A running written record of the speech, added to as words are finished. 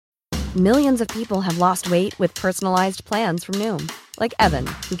Millions of people have lost weight with personalized plans from Noom. Like Evan,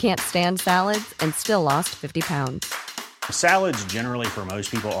 who can't stand salads and still lost 50 pounds. Salads generally for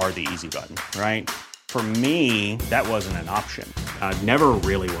most people are the easy button, right? For me, that wasn't an option. I never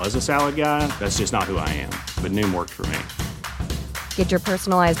really was a salad guy. That's just not who I am. But Noom worked for me. Get your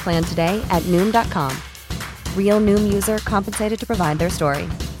personalized plan today at Noom.com. Real Noom user compensated to provide their story.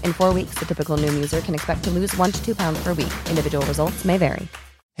 In 4 weeks, the typical Noom user can expect to lose 1 to 2 pounds per week. Individual results may vary.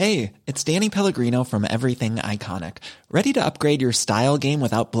 Hey, it's Danny Pellegrino from Everything Iconic. Ready to upgrade your style game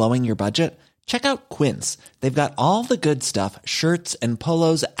without blowing your budget? Check out Quince. They've got all the good stuff, shirts and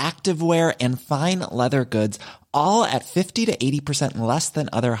polos, activewear, and fine leather goods, all at 50 to 80% less than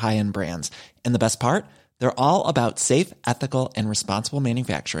other high-end brands. And the best part? They're all about safe, ethical, and responsible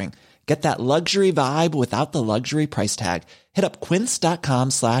manufacturing. Get that luxury vibe without the luxury price tag. Hit up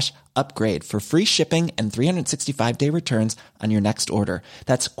quince.com/upgrade for free shipping and 365-day returns on your next order.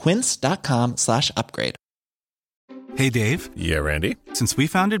 That's quince.com/upgrade. Hey, Dave. Yeah, Randy. Since we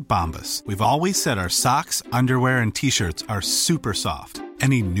founded Bombas, we've always said our socks, underwear, and T-shirts are super soft.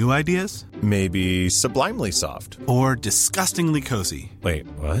 Any new ideas? Maybe sublimely soft. Or disgustingly cozy. Wait,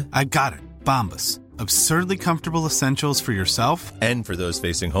 what? I got it. Bombas. Absurdly comfortable essentials for yourself and for those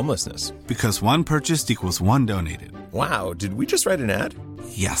facing homelessness. Because one purchased equals one donated. Wow, did we just write an ad?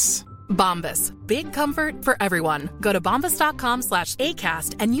 Yes. Bombas. Big comfort for everyone. Go to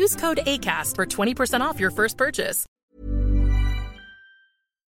bombas.com/ACAST and use code ACAST for 20% off your first purchase.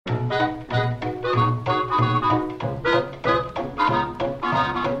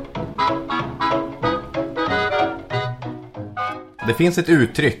 Det finns ett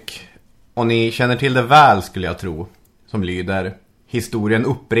uttryck, och ni känner till det väl skulle jag tro, som lyder: historien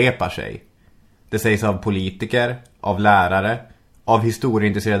upprepar sig. Det sägs av politiker, av lärare, av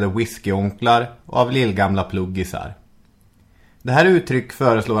historieintresserade whiskyonklar och av lillgamla pluggisar. Det här uttryck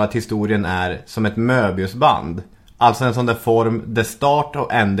föreslår att historien är som ett Möbiusband, alltså en sån där form där start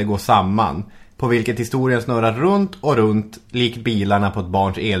och ände går samman, på vilket historien snurrar runt och runt lik bilarna på ett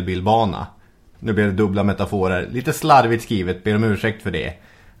barns elbilbana. Nu blir det dubbla metaforer, lite slarvigt skrivet, ber om ursäkt för det.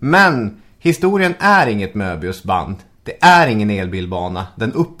 Men historien är inget Möbiusband. Det är ingen elbilbana,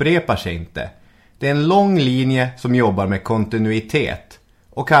 den upprepar sig inte. Det är en lång linje som jobbar med kontinuitet.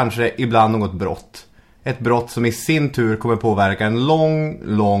 Och kanske ibland något brott. Ett brott som i sin tur kommer påverka en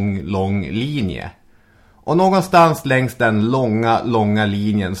lång linje. Och någonstans längs den långa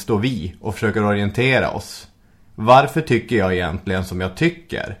linjen står vi och försöker orientera oss. Varför tycker jag egentligen som jag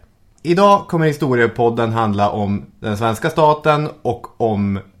tycker? Idag kommer historiepodden handla om den svenska staten och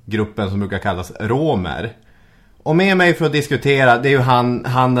om gruppen som brukar kallas romer. Och med mig för att diskutera, det är ju han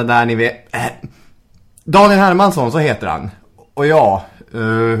den där ni vet... Daniel Hermansson, så heter han. Och ja,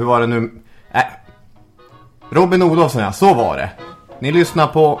 hur var det nu? Robin Olofsson, ja, så var det. Ni lyssnar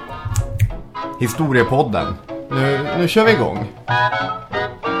på historiepodden. Nu kör vi igång.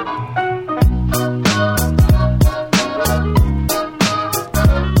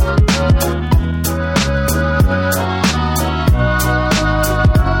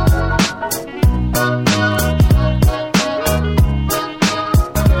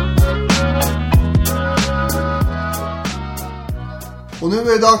 Och nu är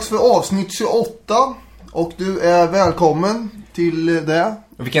det dags för avsnitt 28 och du är välkommen till det.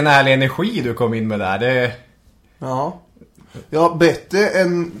 Vilken ärlig energi du kom in med där. Det... Ja, bättre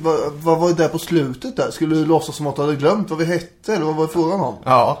än vad var det där på slutet där? Skulle du låtsas som att du hade glömt vad vi hette eller vad var det frågan om?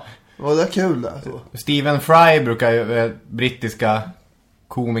 Ja. Var det kul där? Så? Stephen Fry brukar ju, brittiska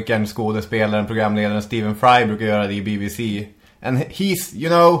komikern, skådespelaren, programledaren Stephen Fry brukar göra det i BBC. And he's, you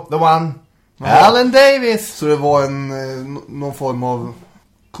know, the one... Alan Davis. Så det var någon form av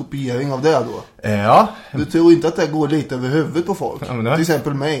kopiering av det då? Ja. Du tror inte att det går lite över huvudet på folk? Ja, till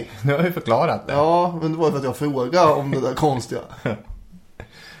exempel mig. Nu har jag förklarat det. Ja, men det var för att jag frågade om det där konstiga.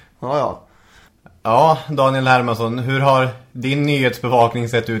 Ja, Daniel Hermansson, hur har din nyhetsbevakning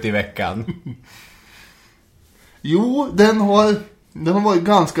sett ut i veckan? Jo, den har varit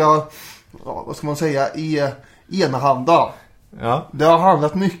ganska, vad ska man säga, enahanda. Ja. Det har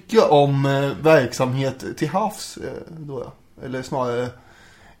handlat mycket om verksamhet till havs då, eller snarare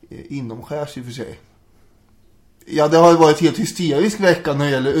inomskärs i och för sig. Ja, det har varit helt hysterisk vecka när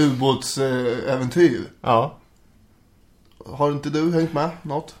det gäller ubåtsäventyr. Ja. Har inte du hängt med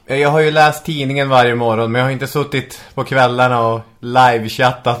något? Jag har ju läst tidningen varje morgon, men jag har inte suttit på kvällarna och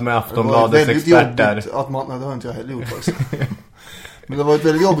livechattat med Aftonbladets experter. Nej, det har inte jag heller gjort faktiskt. Men det har varit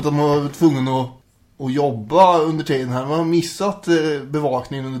väldigt jobbigt att man var tvungen att jobba under tiden här. Man har missat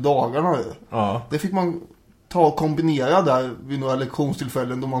bevakningen under dagarna. Ja. Det fick man ta och kombinera där vid några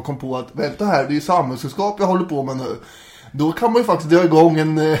lektionstillfällen då man kom på att vänta här, det är ju samhällskunskap jag håller på med nu. Då kan man ju faktiskt dra igång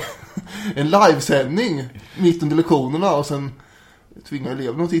en livesändning mitt under lektionerna och sen tvinga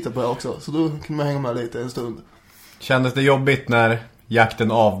eleverna att titta på det också. Så då kan man hänga med lite en stund. Kändes det jobbigt när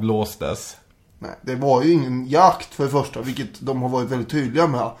jakten avblåstes? Nej, det var ju ingen jakt för det första, vilket de har varit väldigt tydliga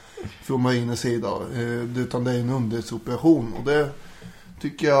med från marinens sida. Utan det är en underrättelseoperation. Och det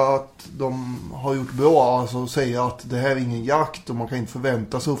tycker jag att de har gjort bra. Alltså att säga att det här är ingen jakt och man kan inte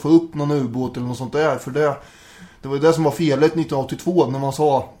förvänta sig att få upp någon ubåt eller något sånt där. För det var det som var felet 1982 när man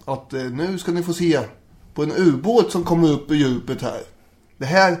sa att nu ska ni få se på en ubåt som kommer upp i djupet här. Det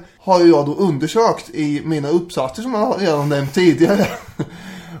här har jag då undersökt i mina uppsatser som jag redan nämnt tidigare.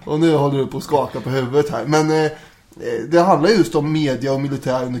 Och nu håller du på att skaka på huvudet här. Men det handlar just om media och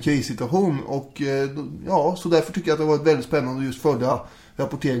militär under krissituation. Och ja, så därför tycker jag att det har varit väldigt spännande att just följa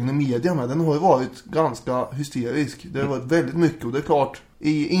rapporteringen i media med. Den har ju varit ganska hysterisk. Det har varit väldigt mycket och det är klart,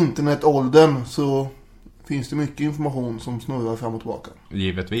 i internetåldern så finns det mycket information som snurrar fram och tillbaka.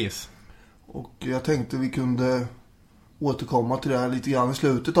 Givetvis. Och jag tänkte vi kunde återkomma till det här lite grann i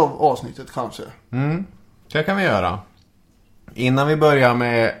slutet av avsnittet kanske. Det kan vi göra. Innan vi börjar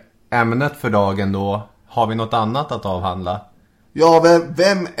med ämnet för dagen då, har vi något annat att avhandla? Ja,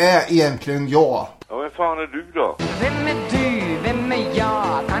 vem är egentligen jag? Ja, vem fan är du då? Vem är du? Vem är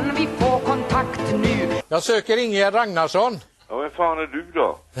jag? Kan vi få kontakt nu? Jag söker Ingegerd Ragnarsson. Ja, vem fan är du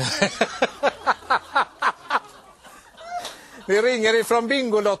då? Vi ringer ifrån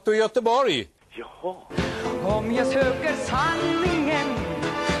Bingolotto i Göteborg. Jaha. Om jag söker sanningen,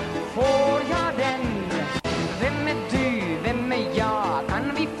 får jag den? Vem är du? Vem är jag?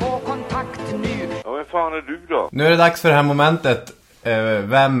 Kan vi få kontakt nu? Ja, vem fan är du då? Nu är det dags för det här momentet.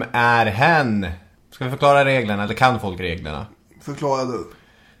 Vem är hen? Ska vi förklara reglerna eller kan folk reglerna? Förklara du.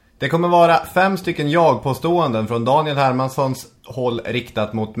 Det kommer vara 5 stycken jag-påståenden från Daniel Hermanssons håll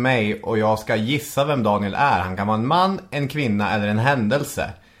riktat mot mig och jag ska gissa vem Daniel är. Han kan vara en man, en kvinna eller en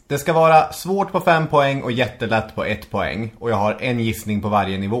händelse. Det ska vara svårt på 5 poäng och jättelätt på 1 poäng. Och jag har en gissning på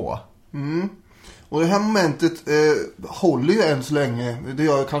varje nivå. Och det här momentet håller ju än så länge. Det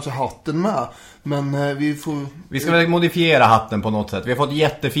gör kanske hatten med. Men vi ska väl modifiera hatten på något sätt. Vi har fått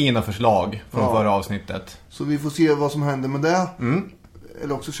jättefina förslag från förra avsnittet. Så vi får se vad som händer med det.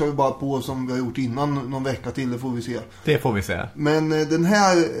 Eller också kör vi bara på som vi har gjort innan någon vecka till, det får vi se. Det får vi se. Men den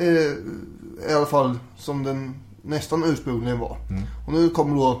här är i alla fall som den nästan ursprungligen var. Och nu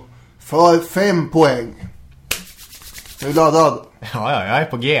kommer då för 5 poäng. Är du laddad? Ja, jag är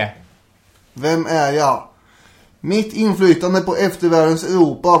på G. Vem är jag? Mitt inflytande på eftervärldens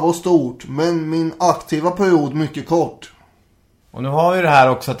Europa var stort, men min aktiva period mycket kort. Och nu har vi det här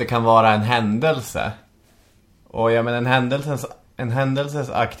också att det kan vara en händelse. Och ja, men en händelses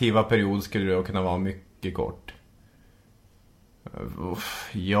aktiva period skulle då kunna vara mycket kort.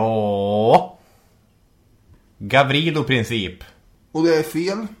 Ja. Gavrilo-princip. Och det är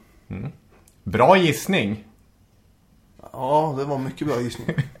fel. Bra gissning. Ja, det var mycket bra gissning.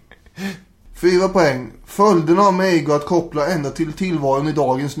 4 poäng. Följderna av mig går att koppla ända till tillvaron i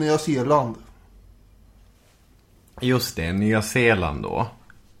dagens Nya Zeeland. Just det, Nya Zeeland då.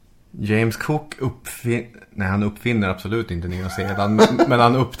 James Cook han uppfinner absolut inte Nya Zeeland, men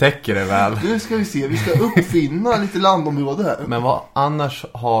han upptäcker det väl. Nu ska vi se, vi ska uppfinna lite landområde här. Men vad annars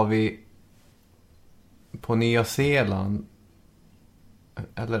har vi på Nya Zeeland?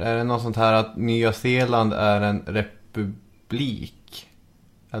 Eller är det något sånt här att Nya Zeeland är en republik?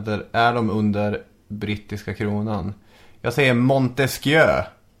 Eller är de under brittiska kronan? Jag säger Montesquieu.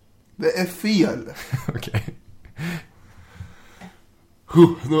 Det är fel. Okej.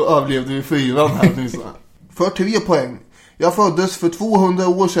 Nu överlevde vi 4 här. För 3 poäng. Jag föddes för 200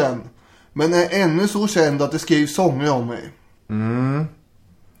 år sedan, men är ännu så känd att det skrivs sånger om mig.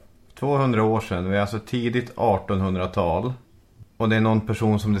 200 år sedan, vi är alltså tidigt 1800-tal. Och det är någon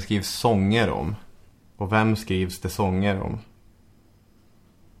person som det skrivs sånger om. Och vem skrivs det sånger om?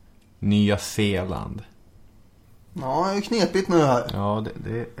 Nya Zeeland. Ja, det är knepigt nu här. Ja,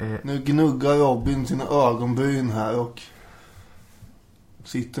 det är... Nu gnuggar Robin sina ögonbryn här och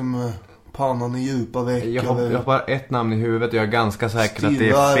sitter med pannan i djupa veck. Jag har bara ett namn i huvudet och jag är ganska säker att det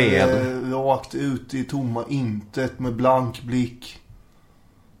är fel. Rakt ut i tomma intet med blank blick.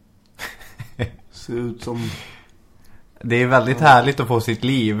 Ser ut som... Det är väldigt härligt att få sitt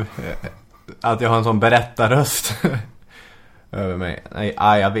liv. Att jag har en sån berättarröst över mig. Nej,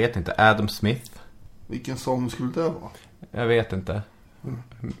 jag vet inte. Adam Smith. Vilken sång skulle det vara? Jag vet inte.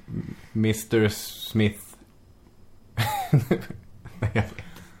 Mr. Smith.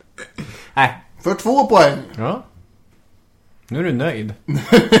 Nej. För 2 poäng. Ja. Nu är du nöjd.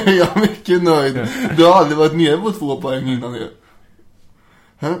 Jag är mycket nöjd. Du har aldrig varit nere på 2 poäng innan det.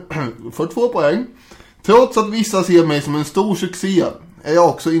 För 2 poäng. Trots att vissa ser mig som en stor succé är jag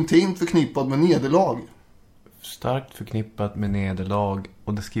också intimt förknippad med nederlag. Starkt förknippat med nederlag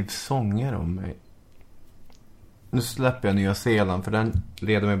och det skrivs sånger om mig. Nu släpper jag Nya Zeeland för den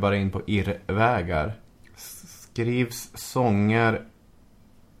leder mig bara in på irrvägar. Skrivs sånger,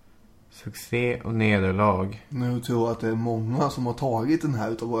 succé och nederlag. Nu tror jag att det är många som har tagit den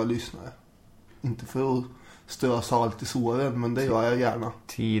här utav våra lyssnare. Inte för att strö salt i såren, men det gör jag gärna.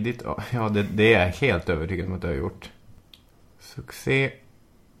 Tidigt, ja det är jag helt övertygad om att jag har gjort. Succé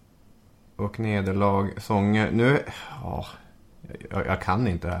och nederlag, sånger. Nu, jag kan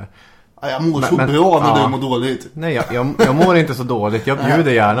inte det här. Ja, jag mår så bra när du mår dåligt. Nej, jag mår inte så dåligt. Jag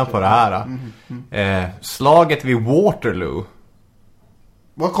bjuder gärna på det här. Slaget vid Waterloo.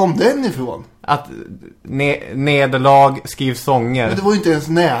 Var kom den ifrån? Att nederlag, skriv sånger. Men det var ju inte ens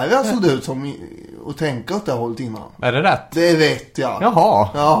nära såg det ut som att tänka åt det hållet innan. Är det rätt? Det är rätt, ja.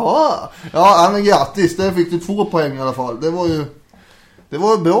 Jaha. Ja, men grattis. Där fick du 2 poäng i alla fall. Det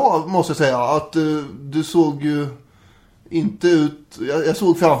var bra, måste jag säga. Att du såg ju inte ut... Jag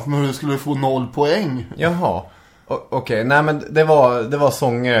såg framför mig hur du skulle få 0 poäng. Jaha. Okej, nej men det var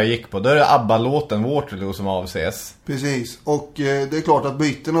sånger jag gick på. Då är det ABBA-låten Waterloo som avses. Precis, och det är klart att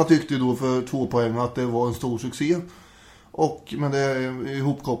britterna tyckte då för 2 poäng att det var en stor succé. Men det är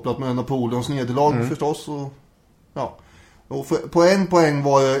ihopkopplat med Napoleons nederlag förstås. Och på 1 poäng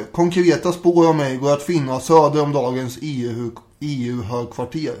var det konkreta spår av mig går att finna söder om dagens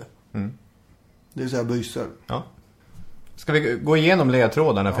EU-högkvarter. Det vill säga Bryssel. Ja. Ska vi gå igenom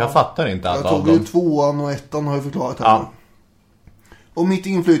ledtrådarna? För jag fattar inte alla av dem. Jag tog ju 2:an och 1:an har jag förklarat här. Ja. Och mitt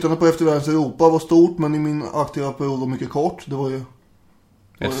inflytande på eftervärldens Europa var stort, men i min aktiva period var mycket kort. Det var ju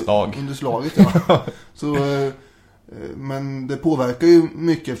ett slag. Under slaget, ja. Så, men det påverkar ju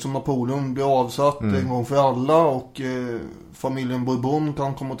mycket eftersom Napoleon blir avsatt en gång för alla. Och familjen Bourbon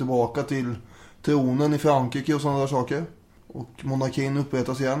kan komma tillbaka till tronen i Frankrike och sådana där saker. Och monarkin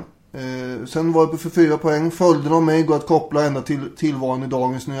upprättas igen. Sen var det för 4 poäng. Följden av mig går att koppla ända till tillvaron i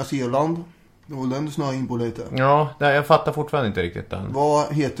dagens Nya Zeeland. Det var den du snöade in på lite. Ja, jag fattar fortfarande inte riktigt den.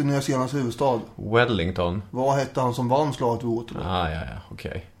 Vad heter Nya Zeelands huvudstad? Wellington. Vad hette han som vann slaget vid Waterloo? Ja,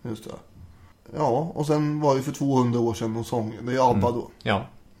 okej. Just det. Ja, och sen var det för 200 år sedan någon sång. Det är ABBA då. Ja.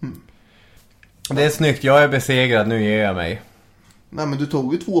 Det är snyggt, jag är besegrad, nu ger jag mig. Nej, men du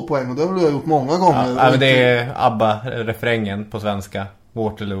tog ju 2 poäng och det har jag gjort många gånger. Ja, men det är ABBA-refrängen på svenska.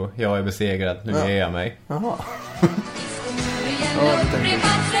 Waterloo, jag är besegrad, nu ger jag mig. Jaha.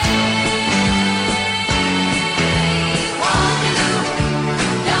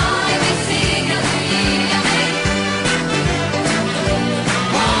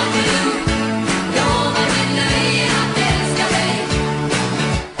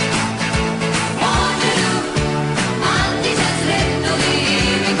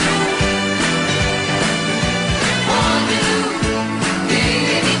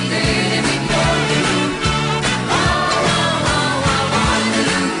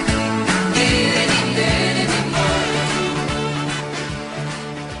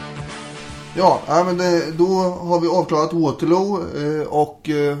 Ja, men då har vi avklarat Waterloo och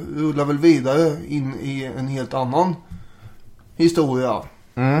rullar väl vidare in i en helt annan historia.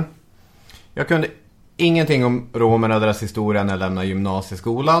 Jag kunde ingenting om romerna och deras historia när jag lämnade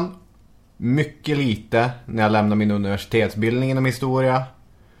gymnasieskolan. Mycket lite när jag lämnade min universitetsbildning inom historia.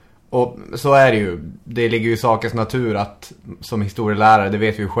 Och så är det ju. Det ligger ju i sakens natur att som historielärare, det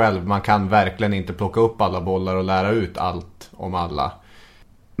vet vi ju själv, man kan verkligen inte plocka upp alla bollar och lära ut allt om alla.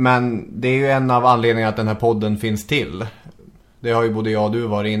 Men det är ju en av anledningarna att den här podden finns till. Det har ju både jag och du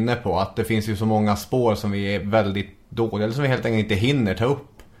varit inne på. Att det finns ju så många spår som vi är väldigt dåliga, eller som vi helt enkelt inte hinner ta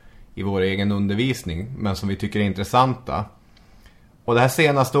upp i vår egen undervisning, men som vi tycker är intressanta. Och det här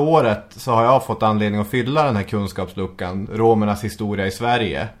senaste året så har jag fått anledning att fylla den här kunskapsluckan, romernas historia i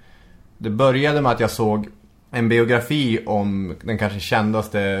Sverige. Det började med att jag såg en biografi om den kanske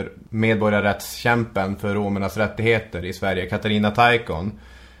kändaste medborgarrättskämpen för romernas rättigheter i Sverige, Katarina Taikon.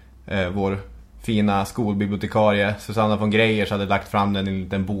 Vår fina skolbibliotekarie Susanna von Greyers hade lagt fram den i en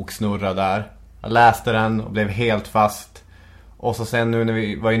liten boksnurra där. Jag läste den och blev helt fast. Och så sen nu när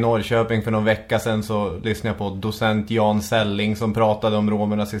vi var i Norrköping för någon vecka sedan så lyssnade jag på docent Jan Selling som pratade om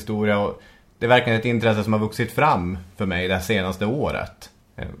romernas historia. Och det är verkligen ett intresse som har vuxit fram för mig det här senaste året.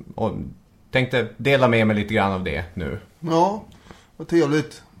 Och tänkte dela med mig lite grann av det nu. Ja, vad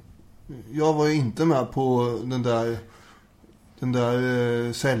trevligt. Jag var ju inte med på den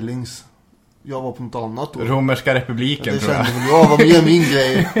där Sellings. Jag var på något annat då. Romerska republiken, tror jag. Jag var med min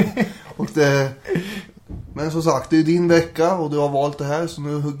grej. Men som sagt, det är din vecka och du har valt det här, så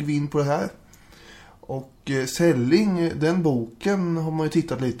nu hugger vi in på det här. Och Selling, den boken har man ju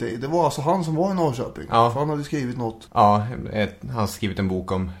tittat lite i. Det var alltså han som var i Norrköping. Ja. För han hade skrivit något. Ja, han har skrivit en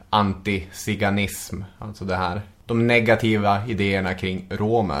bok om antiziganism. Alltså det här. De negativa idéerna kring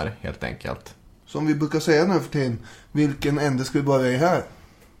romer helt enkelt. Som vi brukar säga nu för tiden. Vilken ände ska vi börja i här?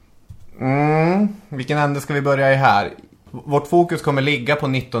 Vilken ände ska vi börja i här? Vårt fokus kommer ligga på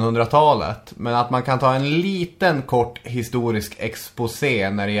 1900-talet. Men att man kan ta en liten kort historisk exposé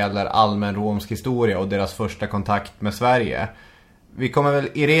när det gäller allmän romsk historia och deras första kontakt med Sverige. Vi kommer väl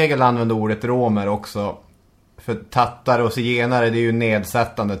i regel använda ordet romer också. För tattare och zigenare, det är ju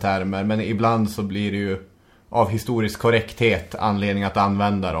nedsättande termer. Men ibland så blir det ju av historisk korrekthet anledning att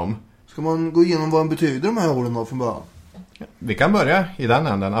använda dem. Ska man gå igenom vad de betyder de här orden då från början? Vi kan börja i den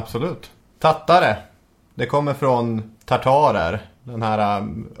änden, absolut. Tattare, det kommer från tartarer, den här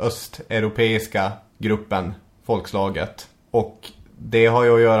östeuropeiska gruppen, folkslaget. Och det har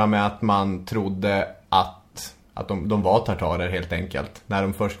ju att göra med att man trodde att de var tartarer helt enkelt. När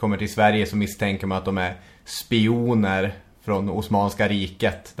de först kommer till Sverige så misstänker man att de är spioner från Osmanska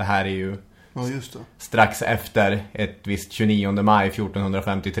riket. Det här är ju just det. Strax efter ett visst 29 maj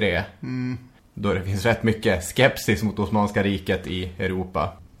 1453. Då det finns rätt mycket skepsis mot Osmanska riket i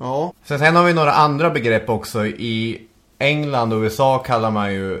Europa. Ja. Sen har vi några andra begrepp också. I England och USA kallar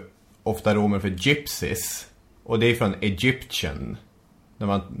man ju ofta romer för gypsies. Och det är från Egyptian. När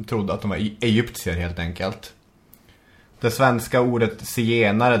man trodde att de var egyptier helt enkelt. Det svenska ordet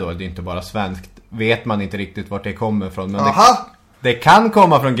zigenare då, det är inte bara svenskt. Vet man inte riktigt vart det kommer från. Men det kan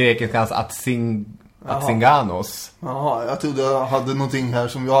komma från grekiskans atzinganos. Jaha, jag trodde jag hade någonting här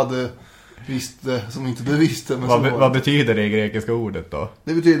som jag hade visste, som inte du visste. Men vad betyder det grekiska ordet då?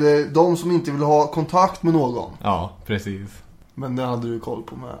 Det betyder de som inte vill ha kontakt med någon. Ja, precis. Men det hade du koll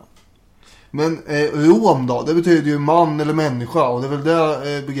på med. Men rom då, det betyder ju man eller människa. Och det är väl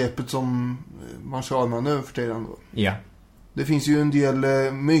det begreppet som man kör med nu för tiden då. Ja. Det finns ju en del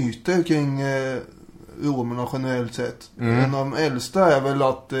myter kring romerna generellt sett. En av de äldsta är väl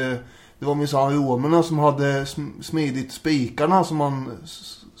att det var minsann romerna som hade smidit spikarna som man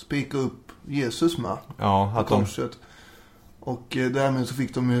spikade upp Jesus med. Ja, att korset. Och därmed så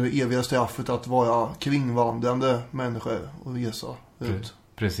fick de ju eviga straffet att vara kringvandrande människor och resa ut.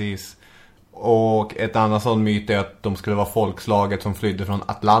 Precis. Och ett annat sån myt är att de skulle vara folkslaget som flydde från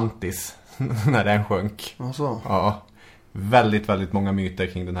Atlantis när den sjönk. Alltså. Ja. Väldigt, väldigt många myter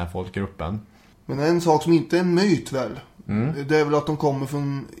kring den här folkgruppen. Men en sak som inte är en myt väl, det är väl att de kommer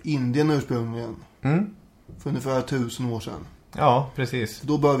från Indien ursprungligen. För ungefär 1000 år sedan. Ja, precis.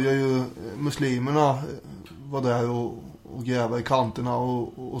 Då börjar ju muslimerna vara där och gräva i kanterna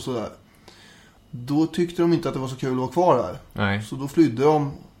och sådär. Då tyckte de inte att det var så kul att vara kvar där. Nej. Så då flydde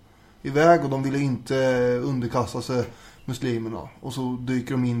de iväg och de ville inte underkasta sig muslimerna. Och så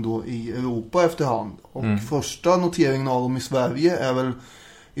dyker de in då i Europa efterhand. Och första noteringen av dem i Sverige är väl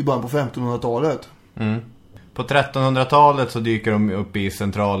i början på 1500-talet. På 1300-talet så dyker de upp i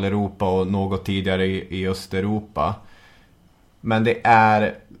Centraleuropa och något tidigare i Östeuropa. Men det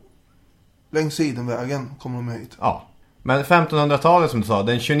är... längs Sidenvägen kommer de hit. Ja. Men 1500-talet som du sa,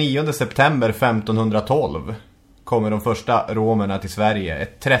 den 29 september 1512 kommer de första romerna till Sverige.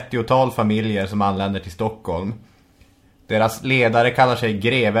 Ett 30-tal familjer som anländer till Stockholm. Deras ledare kallar sig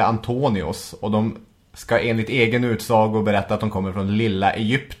greve Antonius och de ska enligt egen utsago berätta att de kommer från lilla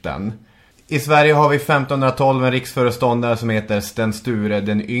Egypten. I Sverige har vi 1512 en riksföreståndare som heter Sten Sture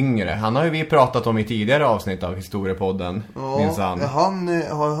den yngre. Han har ju vi pratat om i tidigare avsnitt av Historiepodden. Ja,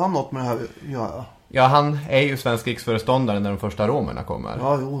 har han något med det här att göra? Ja, han är ju svensk riksföreståndare när de första romerna kommer.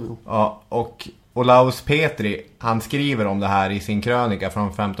 Ja, jo. Ja, och Olaus Petri, han skriver om det här i sin krönika från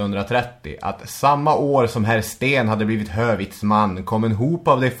 1530 att samma år som herr Sten hade blivit hövitsman kom en hop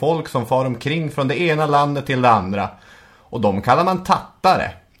av det folk som far omkring från det ena landet till det andra. Och de kallar man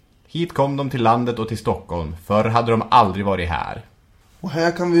tattare. Hit kom de till landet och till Stockholm. Förr hade de aldrig varit här. Och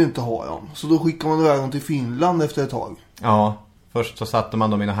här kan vi ju inte ha dem. Så då skickar man iväg dem till Finland efter ett tag. Ja, först så satte man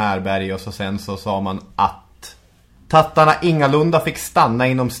dem i en härberg och så sen så sa man att tattarna ingalunda fick stanna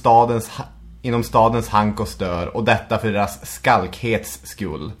inom stadens hank och stör. Och detta för deras skalkhets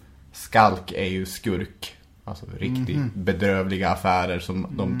skull. Skalk är ju skurk. Alltså riktigt bedrövliga affärer som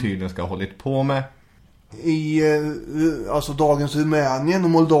de tydligen ska ha hållit på med. I alltså dagens Rumänien och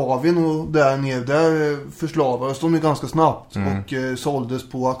Moldavien och där nere, där förslavades de ju ganska snabbt och såldes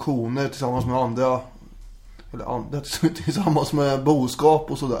på auktioner tillsammans med andra tillsammans med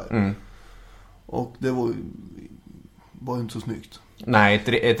boskap och sådär. Och det var ju inte så snyggt. Nej,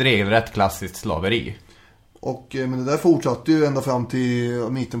 ett regelrätt klassiskt slaveri. Och men det där fortsatte ju ända fram till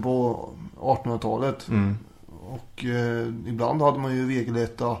mitten på 1800-talet. Och ibland hade man ju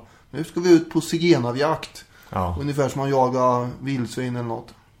regelrätta Nu ska vi ut på zigenarjakt. Ja. Ungefär som man jagar vildsvin eller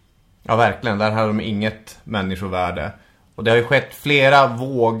något. Ja, verkligen. Där har de inget människovärde. Och det har ju skett flera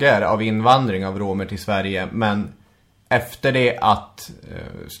vågor av invandring av romer till Sverige. Men efter det att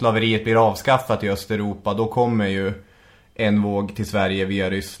slaveriet blir avskaffat i Östeuropa, då kommer ju en våg till Sverige via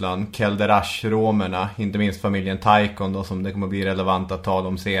Ryssland. Kelderash-romerna, inte minst familjen Taikon då, som det kommer bli relevant att tala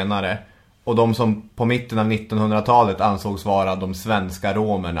om senare. Och de som på mitten av 1900-talet ansågs vara de svenska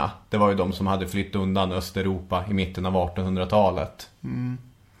romerna, det var ju de som hade flytt undan Östeuropa i mitten av 1800-talet. Mm.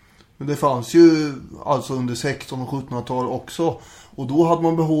 Men det fanns ju alltså under 1600- och 1700-tal också. Och då hade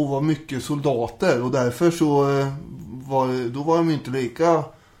man behov av mycket soldater. Och därför så var de inte lika...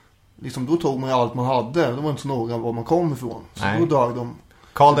 Liksom, då tog man ju allt man hade. Det var inte så noga var man kom ifrån. Så Nej. då dög de...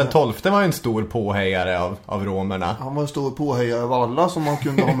 Karl XII var ju en stor påhejare av romerna. Han var en stor påhejare av alla som man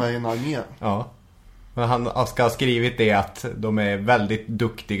kunde ha med i en armé. Ja. Men han ska ha skrivit det att de är väldigt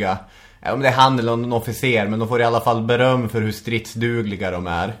duktiga. Om det är han eller en officer, men de får i alla fall beröm för hur stridsdugliga de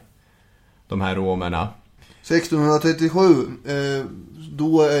är. De här romerna. 1637,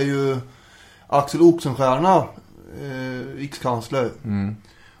 då är ju Axel Oxenstierna rikskansler. Mm.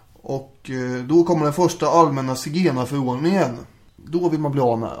 Och då kommer den första allmänna zigenarförordningen. Då vill man bli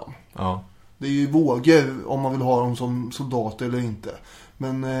av med dem. Ja. Det är ju vågor om man vill ha dem som soldater eller inte.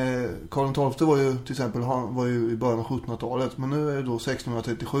 Men Karl XII var ju till exempel, han var ju i början av 1700-talet. Men nu är det då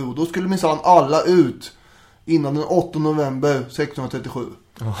 1637. Och då skulle minsann alla ut innan den 8 november 1637.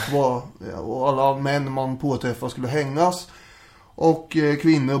 Och alla män man påträffar skulle hängas. Och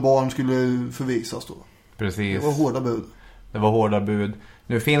kvinnor och barn skulle förvisas då. Precis. Det var hårda bud. Det var hårda bud.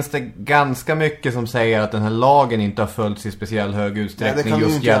 Nu finns det ganska mycket som säger att den här lagen inte har följts i speciell hög utsträckning. Nej,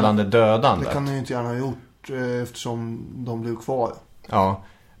 just gällande dödandet. Det kan ni ju inte gärna ha gjort eftersom de blev kvar. Ja,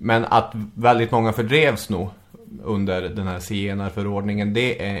 men att väldigt många fördrevs nog under den här zigenarförordningen,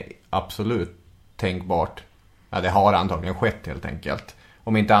 det är absolut tänkbart. Ja, det har antagligen skett helt enkelt.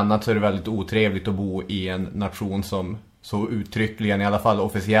 Om inte annat så är det väldigt otrevligt att bo i en nation som så uttryckligen, i alla fall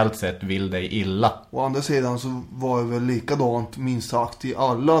officiellt sett, vill dig illa. Å andra sidan så var det väl likadant minst sagt i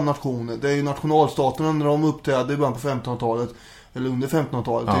alla nationer. Det är ju nationalstaterna när de uppträdde i början på 1500-talet eller under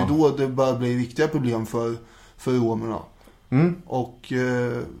 1500-talet. Ja. Det är då det börjar bli viktiga problem för romerna. Mm. Och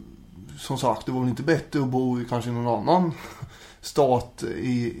som sagt, det var väl inte bättre att bo i kanske någon annan stat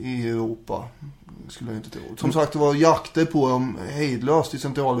i Europa. Skulle jag inte tro. Som sagt, det var jakter på dem hejdlöst i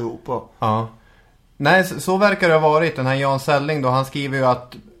Centraleuropa. Ja. Nej, så verkar det ha varit. Den här Jan Selling då, han skriver ju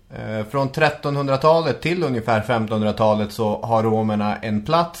att från 1300-talet till ungefär 1500-talet så har romerna en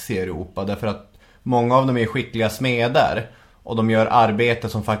plats i Europa. Därför att många av dem är skickliga smeder och de gör arbete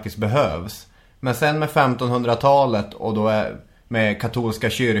som faktiskt behövs. Men sen med 1500-talet och då är med katolska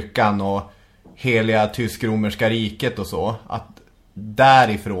kyrkan och heliga tysk-romerska riket och så, att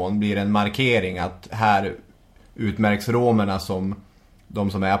därifrån blir en markering att här utmärks romerna som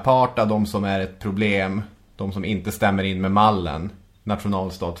de som är aparta, de som är ett problem, de som inte stämmer in med mallen,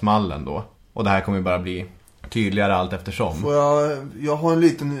 nationalstatsmallen då. Och det här kommer ju bara bli tydligare allt eftersom. Jag har en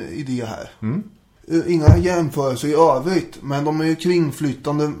liten idé här. Mm. Inga jämförelser i övrigt, men de är ju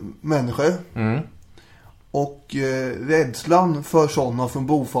kringflyttande människor. Mm. Och rädslan för sådana från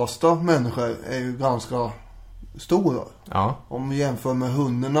bofasta människor är ju ganska stor. Ja. Om vi jämför med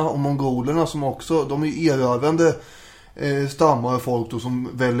hundarna och mongolerna som också, de är ju erövrande stammar folk då som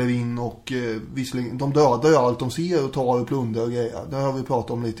väller in och visserligen, de dödar ju allt de ser och tar och plundrar och grejer. Det har vi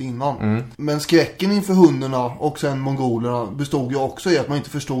pratat om lite innan. Mm. Men skräcken inför hundarna och sen mongolerna bestod ju också i att man inte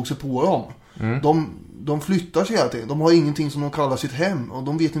förstod sig på dem. Mm. De flyttar sig hela tiden. De har ingenting som de kallar sitt hem och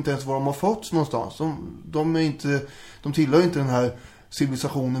de vet inte ens var de har fötts någonstans. De tillhör inte den här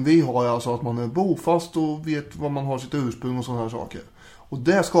civilisationen vi har, alltså att man är bofast och vet var man har sitt ursprung och sådana här saker. Och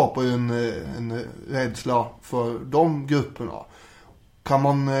det skapar ju en rädsla för de grupperna. Kan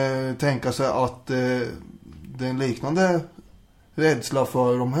man tänka sig att det är en liknande rädsla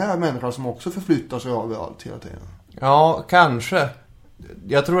för de här människorna som också förflyttar sig överallt hela tiden? Ja, kanske.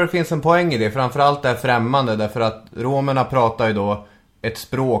 Jag tror det finns en poäng i det. Framförallt det är främmande. Därför att romerna pratar ju då ett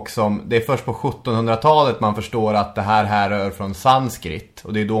språk som... Det är först på 1700-talet man förstår att det här härrör från sanskrit.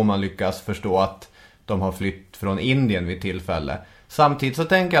 Och det är då man lyckas förstå att de har flytt från Indien vid tillfälle. Samtidigt så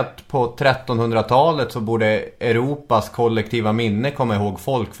tänker jag att på 1300-talet så borde Europas kollektiva minne komma ihåg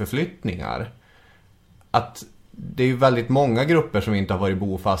folkförflyttningar. Att det är ju väldigt många grupper som inte har varit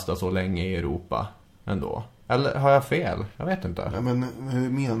bofasta så länge i Europa ändå. Eller har jag fel? Jag vet inte. Ja, men hur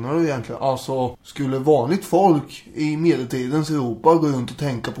menar du egentligen? Alltså, skulle vanligt folk i medeltidens Europa gå runt och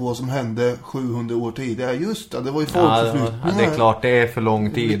tänka på vad som hände 700 år tidigare? Just det var ju folkförflyttningar. Ja, det är klart, det är för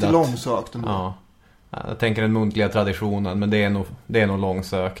lång tid. Lite långsökt ändå. Ja. Jag tänker den muntliga traditionen, men det är nog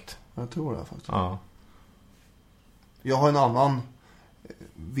långsökt. Jag tror det faktiskt. Ja. Jag har en annan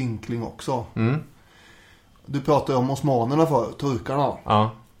vinkling också. Mm. Du pratade om osmanerna för turkarna.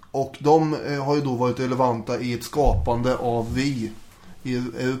 Ja. Och de har ju då varit relevanta i ett skapande av vi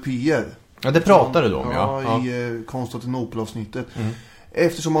européer. Ja, det pratade du om, i Konstantinopel-avsnittet.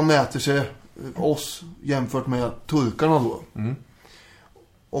 Eftersom man mäter sig oss jämfört med turkarna då.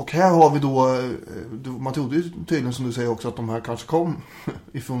 Och här har vi då, man trodde ju tydligen som du säger också att de här kanske kom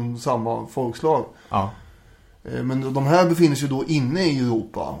ifrån samma folkslag. Ja. Men de här befinner sig då inne i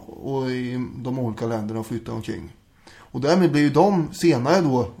Europa och i de olika länderna och flyttar omkring. Och därmed blir ju de senare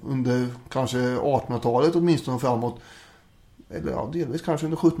då under kanske 1800-talet åtminstone framåt, eller ja, delvis kanske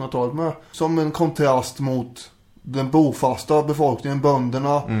under 1700-talet med, som en kontrast mot den bofasta befolkningen,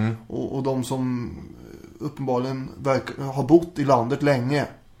 bönderna och de som uppenbarligen har bott i landet länge.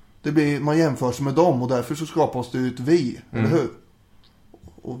 Det blir, man jämför sig med dem och därför så skapas det ut vi, eller hur?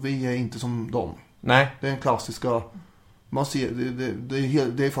 Och vi är inte som dem. Nej. Det är en klassiska, man ser,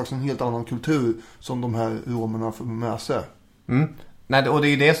 det är faktiskt en helt annan kultur som de här romerna får med sig. Nej, och det är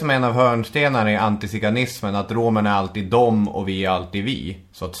ju det som är en av hörnstenarna i antiziganismen, att romerna är alltid dem och vi är alltid vi.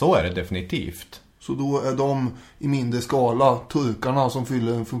 Så att så är det definitivt. Så då är de i mindre skala turkarna som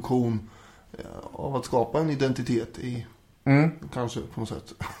fyller en funktion av att skapa en identitet i kanske på något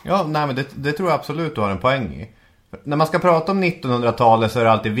sätt. Ja, nej, men det tror jag absolut du har en poäng i. När man ska prata om 1900-talet så är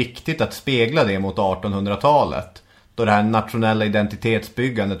det alltid viktigt att spegla det mot 1800-talet. Då det här nationella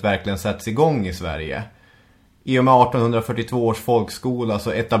identitetsbyggandet verkligen sätts igång i Sverige. I och med 1842 års folkskola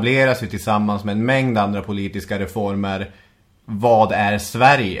så etableras ju tillsammans med en mängd andra politiska reformer vad är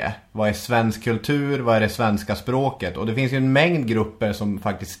Sverige? Vad är svensk kultur? Vad är det svenska språket? Och det finns ju en mängd grupper som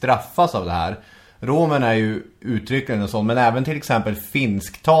faktiskt straffas av det här. Romerna är ju uttryckligen en sån, men även till exempel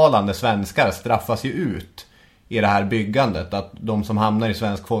finsktalande svenskar straffas ju ut i det här byggandet. Att de som hamnar i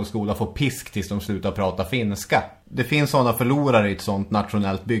svensk folkskola får pisk tills de slutar prata finska. Det finns sådana förlorare i ett sånt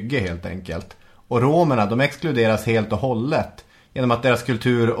nationellt bygge helt enkelt. Och romerna, de exkluderas helt och hållet genom att deras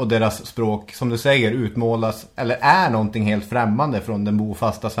kultur och deras språk, som du säger, utmålas eller är någonting helt främmande från den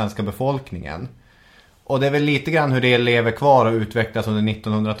bofasta svenska befolkningen. Och det är väl lite grann hur det lever kvar och utvecklas under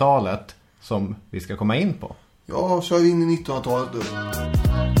 1900-talet som vi ska komma in på. Ja, kör vi in i 1900-talet nu.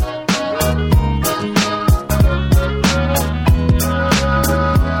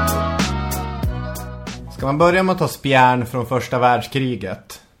 Ska man börja med att ta spjärn från första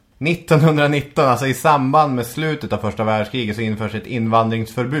världskriget? 1919, alltså i samband med slutet av första världskriget, så införs ett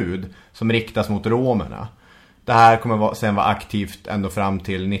invandringsförbud som riktas mot romerna. Det här kommer sen vara aktivt ända fram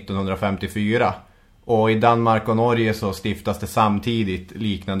till 1954. Och i Danmark och Norge så stiftas det samtidigt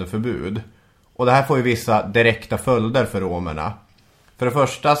liknande förbud. Och det här får ju vissa direkta följder för romerna. För det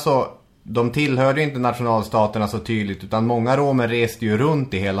första så, de tillhörde inte nationalstaterna så tydligt, utan många romer reste ju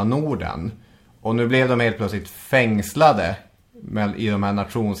runt i hela Norden. Och nu blev de helt plötsligt fängslade i de här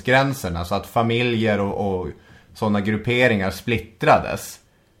nationsgränserna, så att familjer och sådana grupperingar splittrades.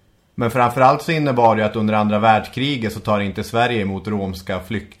 Men framförallt så innebar det att under andra världskriget så tar inte Sverige emot romska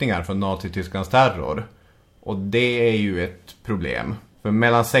flyktingar från Nazitysklands terror. Och det är ju ett problem. För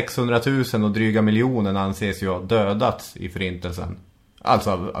mellan 600 000 och dryga miljonen anses ju ha dödats i förintelsen.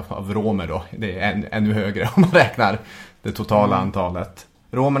 Alltså av romer då. Det är ännu högre om man räknar det totala antalet.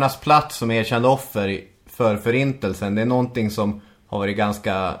 Romernas plats som erkända offer för förintelsen, det är någonting som har varit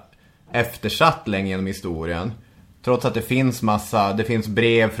ganska eftersatt länge genom historien. Trots att det finns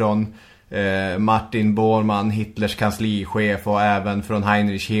brev från Martin Bormann, Hitlers kanslichef, och även från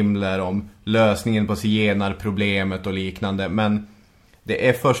Heinrich Himmler om lösningen på zigenarproblemet och liknande. Men det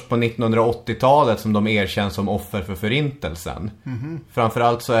är först på 1980-talet som de erkänns som offer för förintelsen.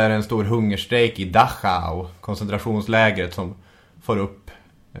 Framförallt så är det en stor hungerstrejk i Dachau, koncentrationslägret, som får upp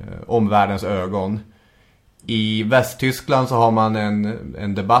omvärldens ögon. I Västtyskland så har man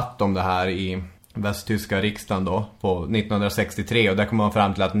en debatt om det här i västtyska riksdagen då på 1963, och där kom man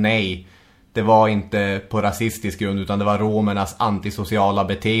fram till att nej, det var inte på rasistisk grund utan det var romernas antisociala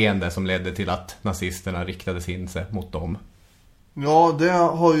beteende som ledde till att nazisterna riktades in sig mot dem. Ja, det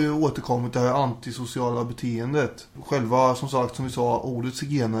har ju återkommit, det här antisociala beteendet. Själva, som sagt, som vi sa, ordet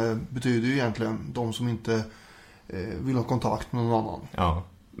zigenare betyder ju egentligen de som inte vill ha kontakt med någon annan. Ja,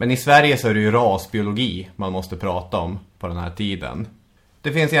 men i Sverige så är det ju rasbiologi man måste prata om på den här tiden.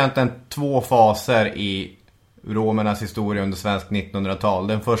 Det finns egentligen två faser i romernas historia under svensk 1900-tal.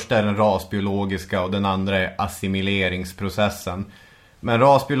 Den första är den rasbiologiska och den andra är assimileringsprocessen. Men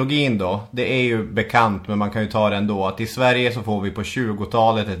rasbiologin då, det är ju bekant, men man kan ju ta det ändå, att i Sverige så får vi på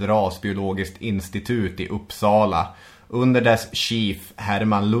 20-talet ett rasbiologiskt institut i Uppsala under dess chief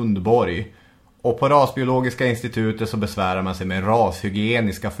Herman Lundborg. Och på Rasbiologiska institutet så besvärar man sig med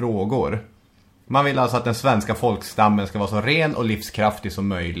rashygieniska frågor. Man vill alltså att den svenska folkstammen ska vara så ren och livskraftig som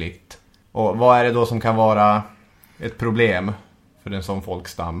möjligt. Och vad är det då som kan vara ett problem för en sån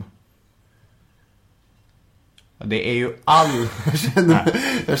folkstam? Det är ju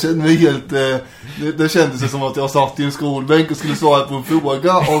Jag känner mig helt... Det kändes som att jag satt i en skolbänk och skulle svara på en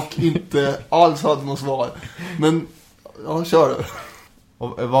fråga och inte alls hade något svar. Men, ja, kör du.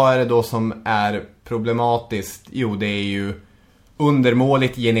 Och vad är det då som är problematiskt? Jo, det är ju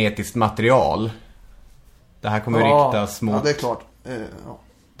undermåligt genetiskt material. Det här kommer riktas mot... Ja, det är klart.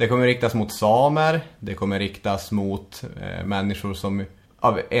 Det kommer riktas mot samer. Det kommer riktas mot människor som...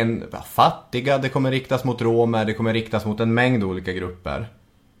 fattiga, det kommer riktas mot romer, det kommer riktas mot en mängd olika grupper.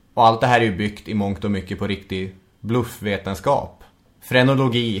 Och allt det här är ju byggt i mångt och mycket på riktig bluffvetenskap.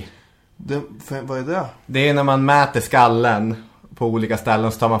 Frenologi. Vad är det? Det är när man mäter skallen på olika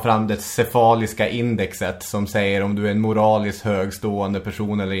ställen så tar man fram det cefaliska indexet som säger om du är en moraliskt högstående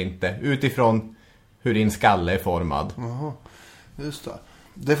person eller inte. Utifrån hur din skalle är formad. Jaha, just det.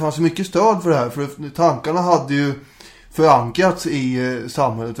 Det fanns mycket stöd för det här, för tankarna hade ju förankrats i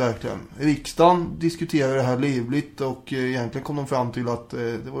samhället verkligen. Riksdagen diskuterade det här livligt och egentligen kom de fram till att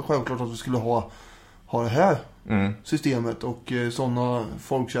det var självklart att vi skulle ha det här systemet. Och sådana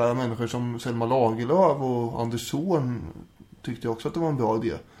folkkära människor som Selma Lagerlöf och Anders Zorn tyckte också att det var en bra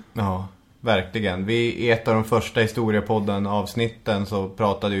idé. Ja, verkligen. I ett av de första historiepodden-avsnitten så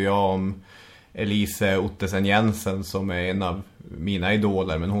pratade ju jag om Elise Ottesen Jensen som är en av mina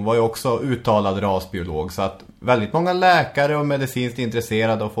idoler, men hon var ju också uttalad rasbiolog, så att väldigt många läkare och medicinskt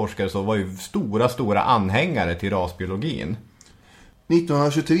intresserade och forskare så var ju stora anhängare till rasbiologin.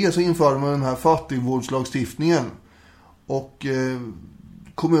 1923 så införde man den här fattigvårdslagstiftningen och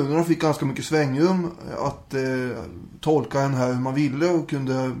kommunerna fick ganska mycket svängrum att tolka den här hur man ville och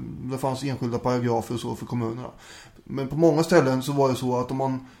det fanns enskilda paragrafer och så för kommunerna. Men på många ställen så var det så att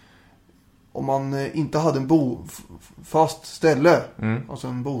om man inte hade en fast ställe, alltså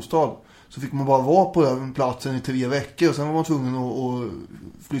en bostad, så fick man bara vara på den platsen i 3 veckor och sen var man tvungen att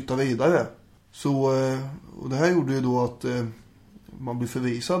flytta vidare. Så, och det här gjorde ju då att man blev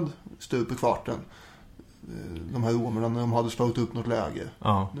förvisad stup i kvarten. De här romerna när de hade slagit upp något läge.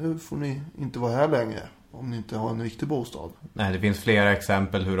 Ja. Nu får ni inte vara här längre om ni inte har en riktig bostad. Nej, det finns flera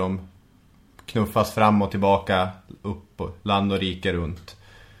exempel hur de knuffas fram och tillbaka upp på land och rike runt.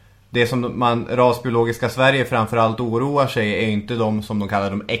 Det som rasbiologiska Sverige framförallt oroar sig är inte de som de kallar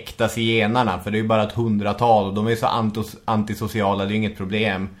de äkta zigenarna, för det är ju bara ett 100-tal och de är så antisociala, det är inget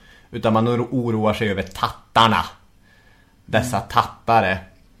problem. Utan man oroar sig över tattarna. Dessa tattare.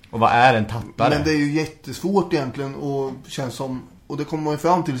 Och vad är en tattare? Men det är ju jättesvårt egentligen och känns som, och det kommer man ju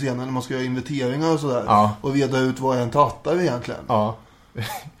fram till senare när man ska göra inventeringar och sådär. Ja. Och reda ut vad är en tattare egentligen. Ja.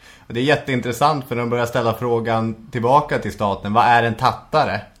 Det är jätteintressant för när de börjar ställa frågan tillbaka till staten. Vad är en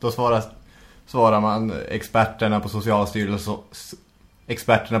tattare? Då svarar man experterna på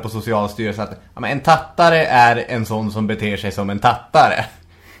Socialstyrelsen att ja, men en tattare är en sån som beter sig som en tattare.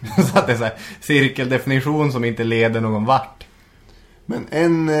 Så att det är så här, cirkeldefinition som inte leder någon vart. Men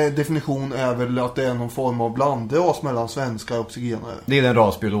en definition är väl att det är någon form av blandras mellan svenskar och zigenare. Det är den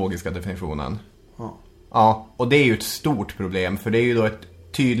rasbiologiska definitionen. Ja, och det är ju ett stort problem, för det är ju då ett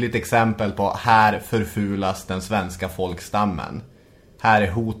tydligt exempel på här förfulas den svenska folkstammen. Här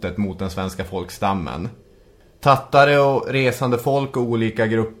är hotet mot den svenska folkstammen. Tattare och resande folk och olika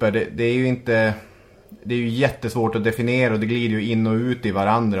grupper, det är ju inte... Det är ju jättesvårt att definiera och det glider ju in och ut i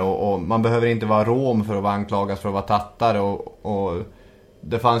varandra och man behöver inte vara rom för att vara anklagad för att vara tattare och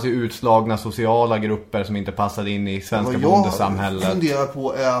det fanns ju utslagna sociala grupper som inte passade in i svenska bondesamhället. Jag funderar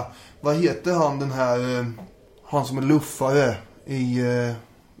på vad heter han den här han som är luffare i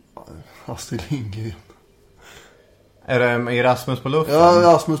Astrid Lindgren? Är det i Rasmus på luffen? Ja,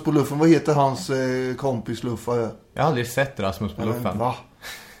 Rasmus på luffen. Vad heter hans kompis luffare? Jag har aldrig sett Rasmus på luffen. Va?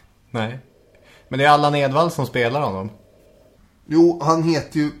 Nej. Men det är Allan Edwall som spelar honom. Jo, han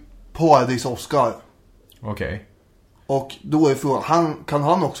heter ju Paradis Oscar. Okej. Och då är frågan, kan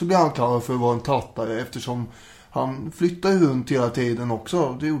han också bli anklagad för att vara en tattare eftersom han flyttar ju runt hela tiden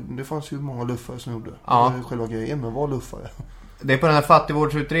också. Det fanns ju många luffare som gjorde. Ja. Det är själva grejen med att vara luffare. Det är på den här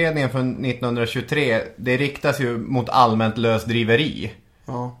fattigvårdsutredningen från 1923. Det riktas ju mot allmänt lösdriveri.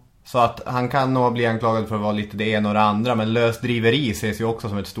 Ja. Så att han kan nog bli anklagad för att vara lite det ena och det andra. Men lösdriveri ses ju också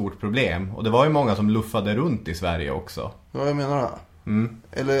som ett stort problem. Och det var ju många som luffade runt i Sverige också. Ja, jag menar det.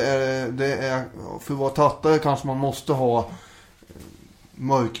 Eller för att vara tattare kanske man måste ha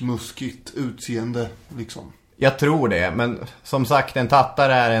mörkmuskigt utseende liksom. Jag tror det, men som sagt, en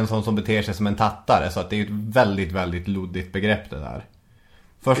tattare är en sån som beter sig som en tattare. Så att det är ett väldigt, väldigt luddigt begrepp det där.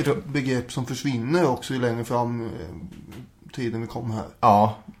 ett begrepp som försvinner också ju längre fram tiden vi kom här.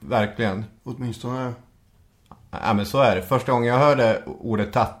 Ja, verkligen. Åtminstone. Ja, men så är det. Första gången jag hörde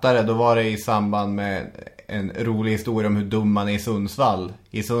ordet tattare, då var det i samband med en rolig historia om hur dum man är i Sundsvall.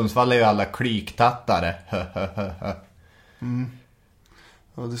 I Sundsvall är ju alla klyktattare.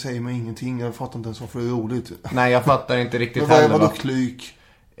 Ja, det säger mig ingenting. Jag fattar inte ens varför det är roligt. Nej, jag fattar inte riktigt heller. Men vad då klyk?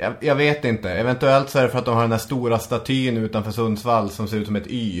 Jag vet inte. Eventuellt så är det för att de har den här stora statyn utanför Sundsvall som ser ut som ett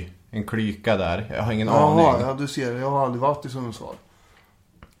Y. En klyka där. Jag har ingen aning. Ja, du ser. Jag har aldrig varit i Sundsvall.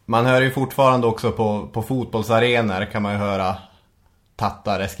 Man hör ju fortfarande också på fotbollsarenor kan man ju höra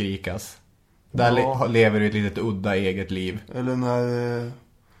tattare skrikas. Där lever du ett litet udda eget liv. Eller när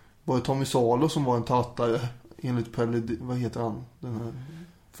var det Tommy Salo som var en tattare enligt Pelle, vad heter han? Den här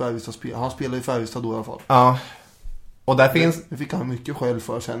Färjestad han spelar i Färjestad då i alla fall. Ja. Och där finns... Det fick han mycket själv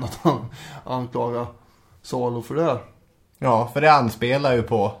för sen att han anklagar Salo för det. Ja, för det anspelar ju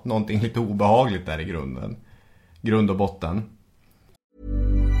på någonting lite obehagligt där i grunden. Grund och botten.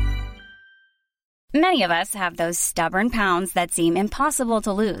 Many of us have those stubborn pounds that seem impossible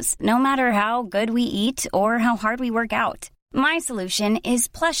to lose, no matter how good we eat or how hard we work out. My solution is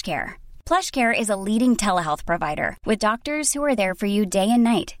PlushCare. PlushCare is a leading telehealth provider with doctors who are there for you day and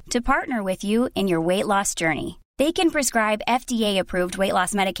night to partner with you in your weight loss journey. They can prescribe FDA-approved weight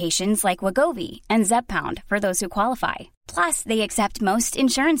loss medications like Wegovy and Zepbound for those who qualify. Plus, they accept most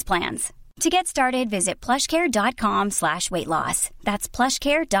insurance plans. To get started, visit plushcare.com/weightloss. That's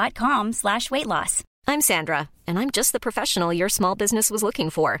plushcare.com/weightloss. I'm Sandra, and I'm just the professional your small business was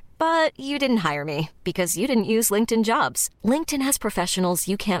looking for. But you didn't hire me because you didn't use LinkedIn Jobs. LinkedIn has professionals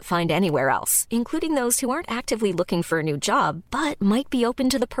you can't find anywhere else, including those who aren't actively looking for a new job, but might be open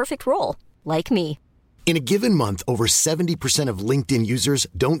to the perfect role, like me. In a given month, over 70% of LinkedIn users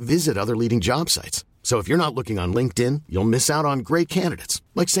don't visit other leading job sites. So if you're not looking on LinkedIn, you'll miss out on great candidates,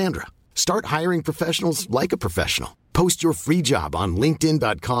 like Sandra. Start hiring professionals like a professional. Post your free job on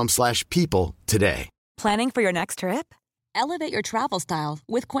linkedin.com/people today. Planning for your next trip? Elevate your travel style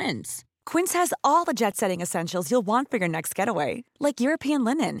with Quince. Quince has all the jet-setting essentials you'll want for your next getaway, like European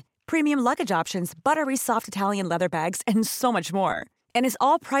linen, premium luggage options, buttery soft Italian leather bags, and so much more. And is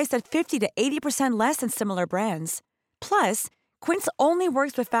all priced at 50 to 80% less than similar brands. Plus, Quince only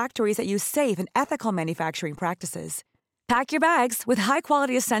works with factories that use safe and ethical manufacturing practices. Pack your bags with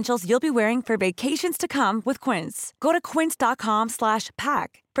high-quality essentials you'll be wearing for vacations to come with Quince. Go to quince.com/pack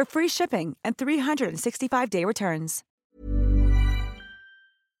for free shipping and 365-day returns.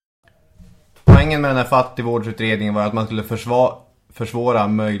 Poängen med den här fattigvårdsutredningen var att man skulle försvåra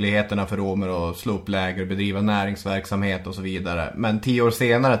möjligheterna för romer att slå upp läger, bedriva näringsverksamhet och så vidare. Men 10 år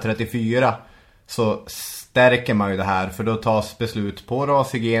senare, 34, så stärker man ju det här, för då tas beslut på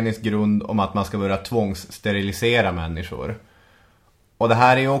rashygienisk grund om att man ska börja tvångssterilisera människor. Och det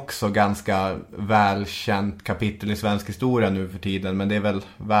här är ju också ganska välkänt kapitel i svensk historia nu för tiden, men det är väl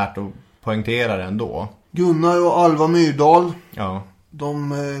värt att poängtera det ändå. Gunnar och Alva Myrdal, ja.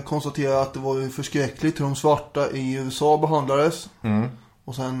 De konstaterar att det var ju förskräckligt hur de svarta i USA behandlades.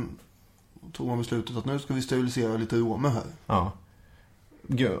 Och sen tog man beslutet att nu ska vi sterilisera lite romer här. Ja.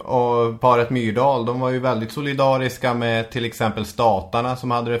 Och paret Myrdal, de var ju väldigt solidariska med till exempel statarna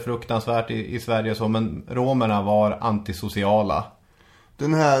som hade det fruktansvärt i Sverige och så, men romerna var antisociala.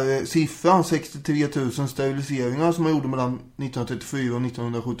 Den här siffran, 63 000 steriliseringar som man gjorde mellan 1934 och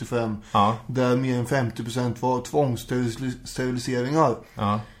 1975, där mer än 50% var tvångssteriliseringar.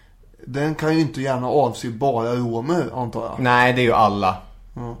 Ja. Den kan ju inte gärna avse bara romer, antar jag. Nej, det är ju alla.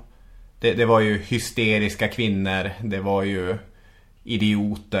 Ja. Det var ju hysteriska kvinnor, det var ju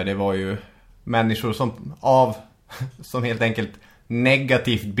idioter, det var ju människor som helt enkelt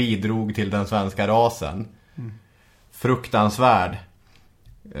negativt bidrog till den svenska rasen. Fruktansvärd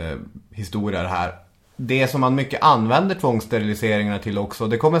historia det här. Det som man mycket använder tvångssteriliseringarna till också,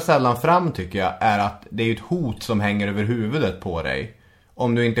 det kommer sällan fram tycker jag, är att det är ett hot som hänger över huvudet på dig.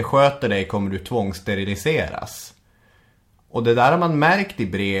 Om du inte sköter dig kommer du tvångssteriliseras. Och det där har man märkt i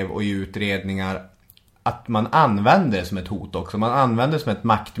brev och i utredningar, att man använder det som ett hot också. Man använder det som ett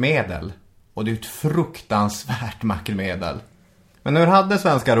maktmedel. Och det är ett fruktansvärt maktmedel. Men hur hade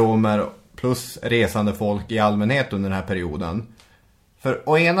svenska romer plus resande folk i allmänhet under den här perioden? För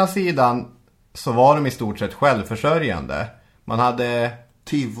å ena sidan så var de i stort sett självförsörjande. Man hade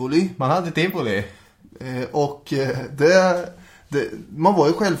tivoli. Man var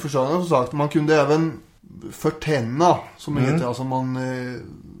ju självförsörjande som sagt. Man kunde även förtänna, som det heter. Alltså man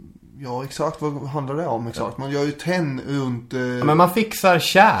Ja, exakt. Vad handlar det om exakt? Man gör ju tenn runt... Ja, men man fixar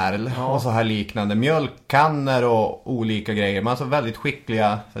kärl och så här liknande. Mjölkkannor och olika grejer. Man har så väldigt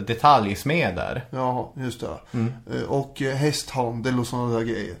skickliga detaljsmeder. Ja, just det. Och hästhandel och sådana där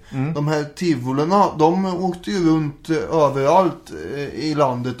grejer. De här tivolorna, de åkte ju runt överallt i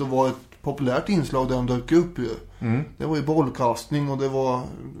landet och var ett populärt inslag där de dök upp ju. Det var ju bollkastning och det var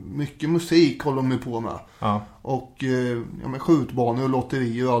mycket musik håller de på med. Ja. Och med skjutbanor och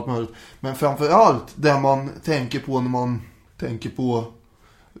lotterier och allt möjligt. Men framförallt det man tänker på när man tänker på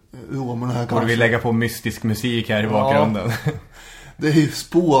romerna här. Borde vi lägga på mystisk musik här i bakgrunden? Det är ju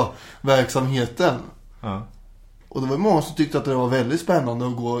spåverksamheten. Ja. Och det var många som tyckte att det var väldigt spännande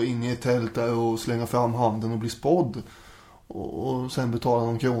att gå in i ett tält där och slänga fram handen och bli spådd. Och sen betala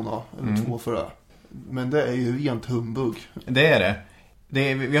någon krona eller 2 för det. Men det är ju rent humbug. Det är det.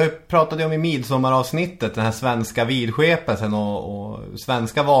 Vi har ju pratat om i midsommaravsnittet den här svenska vidskepelsen och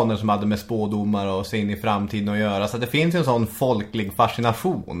svenska vanor som hade med spådomar och se in i framtiden att göra. Så det finns ju en sån folklig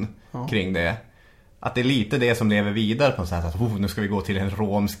fascination kring det. Att det är lite det som lever vidare på så här att nu ska vi gå till en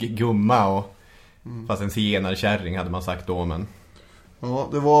romsk gumma och fast en zigenarkärring hade man sagt då, men...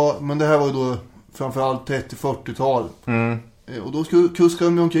 Ja, men det här var ju då framförallt 30-40-tal. Och då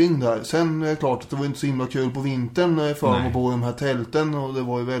kuskade de omkring där. Sen är det klart att det var inte så himla kul på vintern för dem att bo i de här tälten. Och det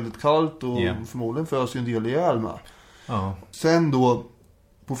var ju väldigt kallt och förmodligen förs ju en del ihjäl med. Ja. Sen då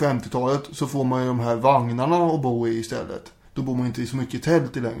på 50-talet så får man ju de här vagnarna att bo i istället. Då bor man inte i så mycket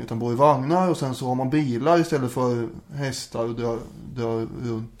tält längre utan bor i vagnar. Och sen så har man bilar istället för hästar och drar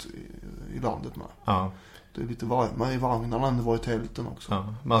runt i landet med. Ja. Det är lite varmare i vagnarna än det var i tälten också.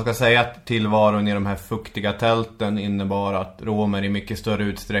 Ja. Man ska säga att tillvaron i de här fuktiga tälten innebar att romer i mycket större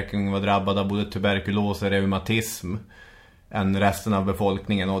utsträckning var drabbade av både tuberkulos och reumatism än resten av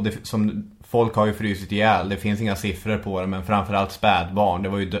befolkningen. Och folk har ju frysit ihjäl. Det finns inga siffror på det, men framförallt spädbarn. Det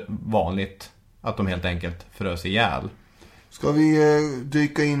var ju vanligt att de helt enkelt frös ihjäl. Ska vi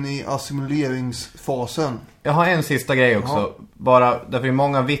dyka in i assimileringsfasen? Jag har en sista grej också. Ja. Bara därför i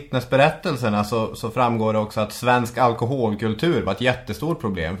många vittnesberättelserna så framgår det också att svensk alkoholkultur var ett jättestort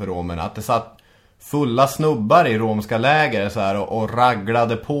problem för romerna. Att det satt fulla snubbar i romska läger så här, och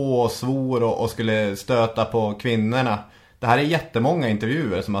raglade på och svor och skulle stöta på kvinnorna. Det här är jättemånga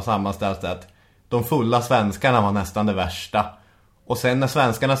intervjuer som har sammanställts att de fulla svenskarna var nästan det värsta. Och sen när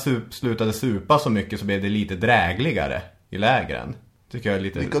svenskarna slutade supa så mycket så blev det lite drägligare i lägren. Tycker jag är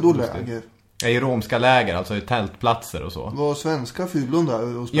lite... Vilka då läger? Ja, i romska läger, alltså i tältplatser och så. Var svenska fyllon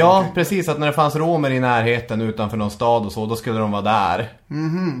där? Och ja, precis. Att när det fanns romer i närheten utanför någon stad och så, då skulle de vara där.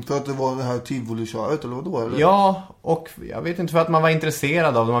 För att det var det här tivoliköret eller vad då? Eller? Ja, och jag vet inte, för att man var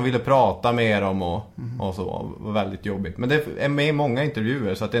intresserad av det. Man ville prata med dem och så. Det var väldigt jobbigt. Men det är med i många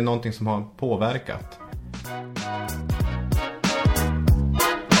intervjuer så att det är någonting som har påverkat.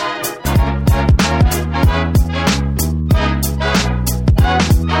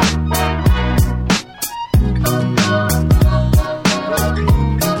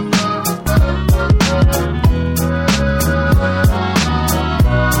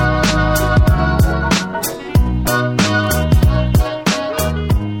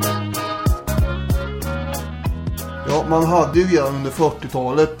 Man hade ju redan under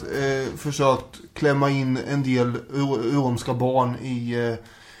 40-talet försökt klämma in en del romska barn i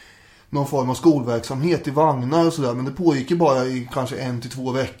någon form av skolverksamhet i vagnar och sådär. Men det pågick ju bara i kanske 1 till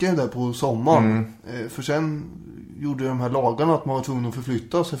 2 veckor där på sommaren. För sen gjorde de här lagarna att man var tvungen att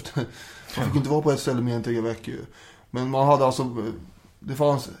förflyttas efter. Man fick inte vara på ett ställe mer än 3 veckor. Men man hade alltså, det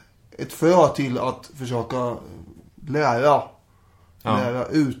fanns ett frö till att försöka lära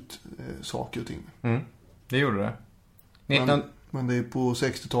ut saker och ting. Det gjorde det. Men det är på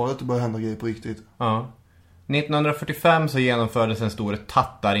 60-talet det började hända grejer på riktigt. Ja. 1945 så genomfördes en stor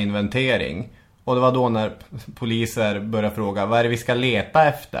tattarinventering. Och det var då när poliser började fråga, vad är det vi ska leta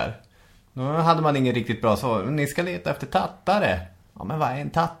efter? Då hade man ingen riktigt bra svar. Ni ska leta efter tattare. Ja, men vad är en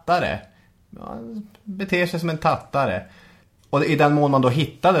tattare? Ja, beter sig som en tattare. Och i den mån man då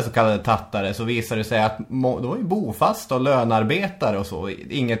hittade så kallade tattare så visade det sig att de var ju bofasta och lönarbetare och så.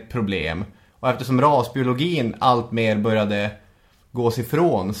 Inget problem. Och eftersom rasbiologin allt mer började gås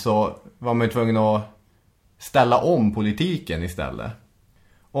ifrån så var man ju tvungen att ställa om politiken istället.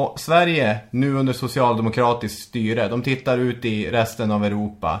 Och Sverige, nu under socialdemokratiskt styre, de tittar ut i resten av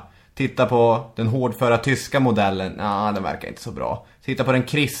Europa. Tittar på den hårdföra tyska modellen, den verkar inte så bra. Tittar på den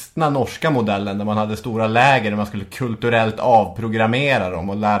kristna norska modellen där man hade stora läger där man skulle kulturellt avprogrammera dem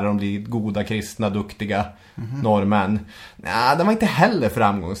och lära dem bli goda kristna, duktiga norrmän. Den var inte heller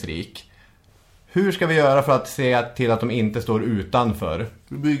framgångsrik. Hur ska vi göra för att se till att de inte står utanför?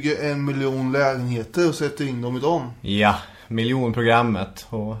 Vi bygger 1 miljon lägenheter och sätter in dem i dem. Ja, miljonprogrammet.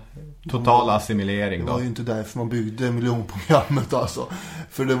 Och Total assimilering då. Det var ju inte därför man byggde miljonprogrammet alltså.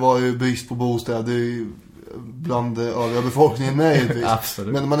 För det var ju brist på bostäder bland övriga befolkningen med.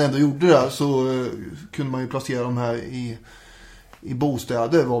 Absolut. Men när man ändå gjorde det så kunde man ju placera dem här i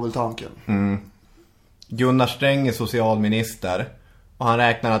bostäder, var väl tanken. Gunnar Sträng är socialminister och han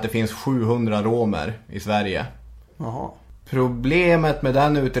räknar att det finns 700 romer i Sverige. Jaha. Problemet med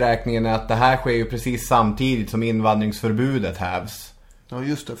den uträkningen är att det här sker ju precis samtidigt som invandringsförbudet hävs. Ja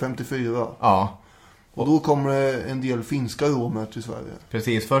just det, 54. Ja. Och då kommer det en del finska romer till Sverige.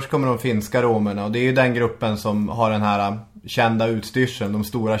 Precis, först kommer de finska romerna och det är ju den gruppen som har den här kända utstyrseln, de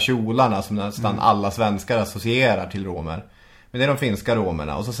stora kjolarna som nästan alla svenskar associerar till romer. Men det är de finska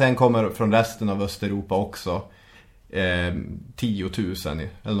romerna och så sen kommer från resten av Östeuropa också 10 000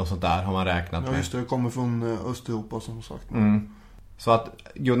 eller något sånt där har man räknat med. Ja just det, det kommer från Östeuropa som sagt. Så att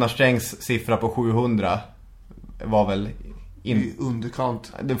Gunnar Strängs siffra på 700 var väl i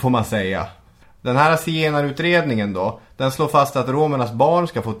underkant. Det får man säga. Den här zigenarutredningen då, den slår fast att romernas barn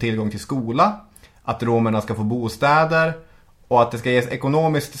ska få tillgång till skola, att romerna ska få bostäder och att det ska ges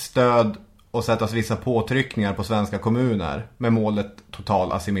ekonomiskt stöd och sättas vissa påtryckningar på svenska kommuner med målet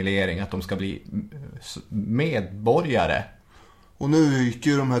total assimilering, att de ska bli medborgare. Och nu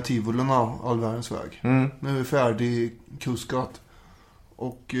ryker de här tivolorna all världens väg. Nu är det färdigkuskat.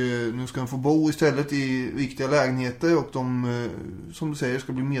 Och nu ska de få bo istället i viktiga lägenheter och de, som du säger,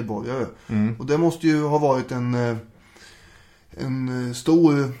 ska bli medborgare. Och det måste ju ha varit en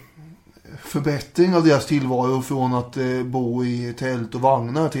stor förbättring av deras tillvaro från att bo i tält och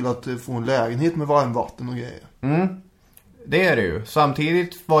vagnar till att få en lägenhet med varmvatten och grejer. Det är det ju.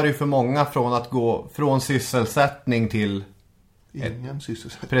 Samtidigt var det ju för många från att gå från sysselsättning till ingen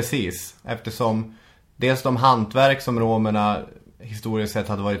sysselsättning. Precis, eftersom dels de hantverk som romerna historiskt sett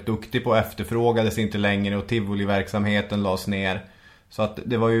hade varit duktig på efterfrågades inte längre och tivoliverksamheten lades ner. Så att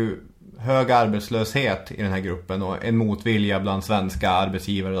det var ju hög arbetslöshet i den här gruppen och en motvilja bland svenska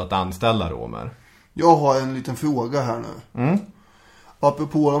arbetsgivare att anställa romer. Jag har en liten fråga här nu.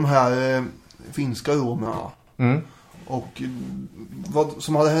 Apropå de här finska romerna. Och vad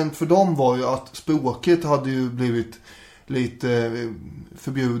som hade hänt för dem var ju att språket hade ju blivit lite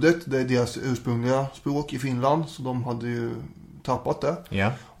förbjudet. Det är deras ursprungliga språk i Finland, så de hade ju tappat det.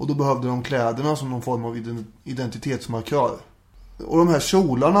 Yeah. Och då behövde de kläderna som någon form av identitetsmarkör. Och de här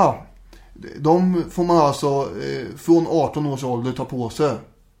kjolarna, de får man alltså från 18 års ålder ta på sig.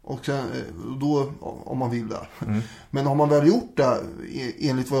 Och sen, då, om man vill det. Men har man väl gjort det,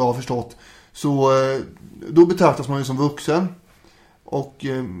 enligt vad jag har förstått, så då betraktas man ju som vuxen. Och,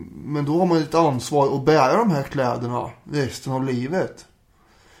 men då har man ett ansvar att bära de här kläderna resten av livet.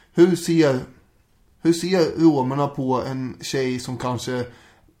 Hur ser romerna på en tjej som kanske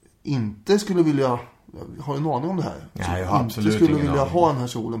inte skulle vilja, har du en aning om det här? Ja, jag har absolut inte skulle ingen vilja aning. ha den här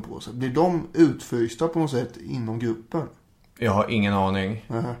kjolen på sig. Blir de utfrysta på något sätt inom gruppen? Jag har ingen aning.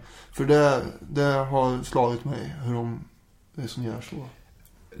 För det har slagit mig hur de resonerar så.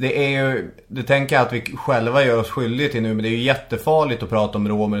 Det är ju, det tänker jag att vi själva gör oss skyldiga till nu, men det är ju jättefarligt att prata om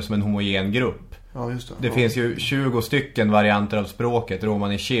romer som en homogen grupp. Ja, just det. Det finns ju 20 stycken varianter av språket,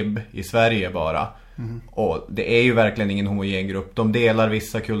 romani chib, i Sverige bara. Och det är ju verkligen ingen homogen grupp. De delar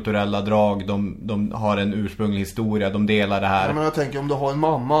vissa kulturella drag, de har en ursprunglig historia, de delar det här. Ja, men jag tänker om du har en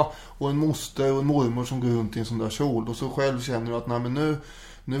mamma och en moster och en mormor som går runt i en sån där kjol och så själv känner du att nej, men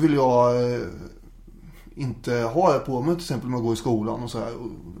nu vill jag inte ha det på mig till exempel när man går i skolan och så här.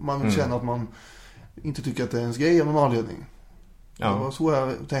 Man vill känna att man inte tycker att det är ens grej av någon anledning. Ja. Det var så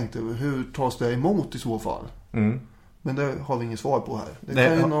jag tänkte, hur tas det emot i så fall? Men det har vi inget svar på här. Det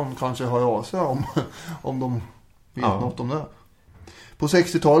kan ju någon kanske höra av sig om de vet något om det. På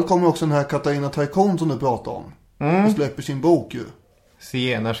 60-talet kommer också den här Katarina Taikon som du pratade om. Hon släpper sin bok ju.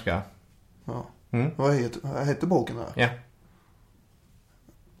 Zigenarska. Ja. Vad heter boken där? Ja.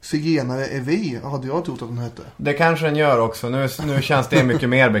 Zigenare är vi, hade jag trott att den hette. Det kanske den gör också. Nu känns det mycket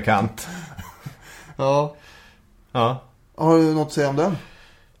mer bekant. Ja. Ja. Har du något att säga om den?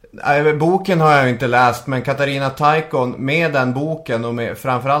 Boken har jag inte läst, men Katarina Taikon, med den boken och med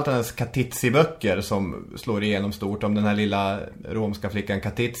framförallt hennes Katitzi-böcker som slår igenom stort om den här lilla romska flickan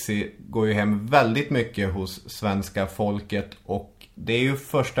Katitzi, går ju hem väldigt mycket hos svenska folket. Och det är ju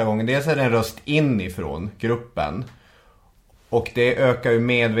första gången, dels är det en röst inifrån gruppen, och det ökar ju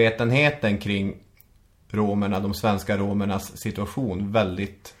medvetenheten kring romerna, de svenska romernas situation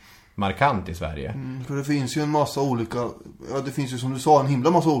väldigt markant i Sverige. För det finns ju en massa olika, det finns ju som du sa en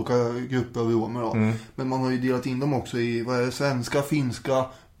himla massa olika grupper av romer då. Men man har ju delat in dem också i svenska, finska,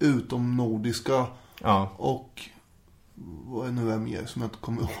 utomnordiska och vad är nu mer som jag inte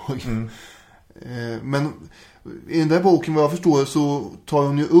kommer ihåg. Men i den där boken vad jag förstår så tar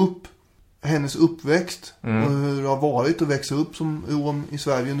hon ju upp hennes uppväxt och hur det har varit att växa upp som rom i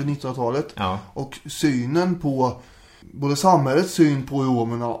Sverige under 1900-talet. Ja. Och synen på, både samhällets syn på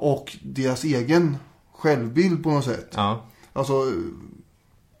romerna och deras egen självbild på något sätt. Ja. Alltså,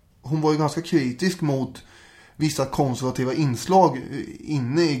 hon var ju ganska kritisk mot vissa konservativa inslag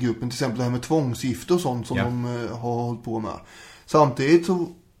inne i gruppen. Till exempel det här med tvångsgifte och sånt som de har hållit på med. Samtidigt så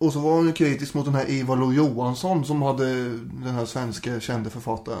var hon kritisk mot den här Ivar Lo-Johansson som hade den här svenska kände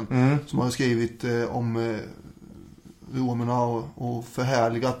författaren som hade skrivit om romerna och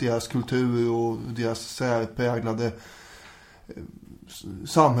förhärligat deras kultur och deras särpräglade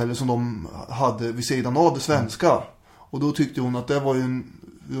samhälle som de hade vid sidan av det svenska. Och då tyckte hon att det var ju en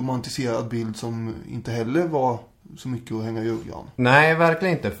romantiserad bild som inte heller var så mycket att hänga i ögonen. Nej,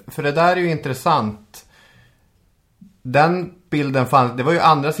 verkligen inte. För det där är ju intressant. Den bilden fanns, det var ju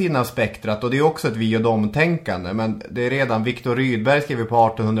andra sidan av spektrat, och det är också ett vi och dom-tänkande. Men det är redan Viktor Rydberg skrev på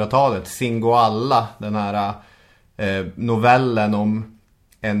 1800-talet, Singoalla, den här novellen om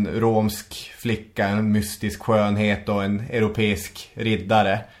en romsk flicka, en mystisk skönhet och en europeisk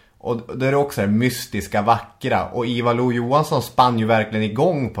riddare. Och det är också mystiska, vackra. Och Ivar Lo-Johansson spann ju verkligen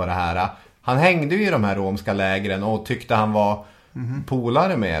igång på det här. Han hängde ju i de här romska lägren och tyckte han var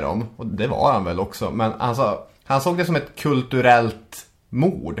polare med dem. Och det var han väl också. Men han såg det som ett kulturellt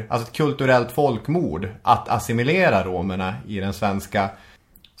mord. Alltså ett kulturellt folkmord. Att assimilera romerna i den svenska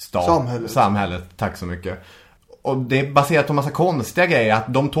samhället. Tack så mycket. Och det är baserat på en massa konstiga grejer.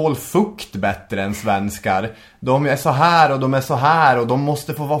 Att de tål fukt bättre än svenskar. De är så här och de är så här. Och de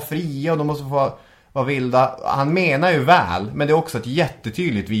måste få vara fria och de måste få vara vilda. Han menar ju väl. Men det är också ett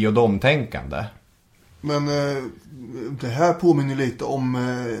jättetydligt vi och dom-tänkande. Men det här påminner lite om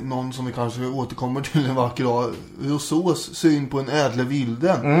någon som vi kanske återkommer till en vacker dag. Rousseaus syn på en ädle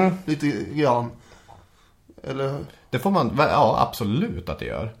vilden. Lite grann. Eller? Det får man, ja absolut att det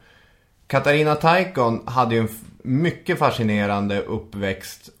gör. Katarina Taikon hade ju en mycket fascinerande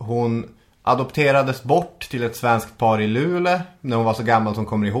uppväxt. Hon adopterades bort till ett svenskt par i Luleå när hon var så gammal som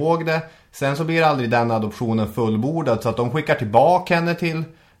kommer ihåg det. Sen så blir aldrig den adoptionen fullbordad, så att de skickar tillbaka henne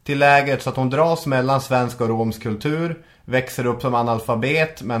till lägret, så att hon dras mellan svensk och romsk kultur, växer upp som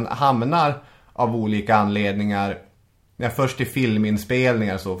analfabet men hamnar av olika anledningar först i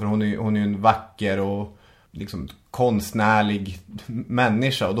filminspelningar så, för hon är ju en vacker och liksom konstnärlig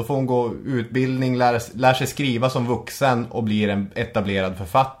människa, och då får hon gå utbildning, lär sig skriva som vuxen och blir en etablerad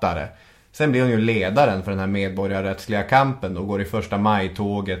författare. Sen blir hon ju ledaren för den här medborgarrättsliga kampen och går i första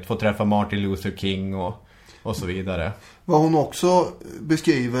maj-tåget, får träffa Martin Luther King och så vidare. Vad hon också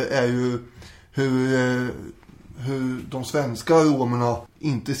beskriver är ju hur de svenska romerna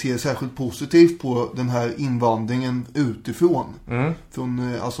inte ser särskilt positivt på den här invandringen utifrån.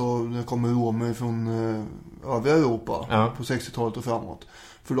 Från, alltså det kommer romer från övriga Europa på 60-talet och framåt.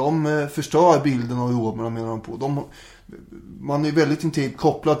 För de förstör bilden av romerna, menar de på. Man är väldigt intimt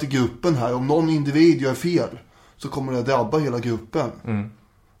kopplad till gruppen här. Om någon individ gör fel så kommer det drabba hela gruppen.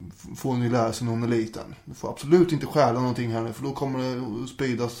 Får ni lära sig när hon är liten. Du får absolut inte stjäla någonting här nu, för då kommer det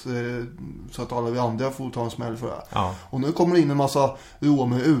spridas så att alla vi andra får ta en smäll för det. Ja. Och nu kommer det in en massa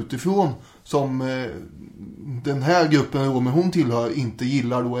romer utifrån som den här gruppen romer hon tillhör inte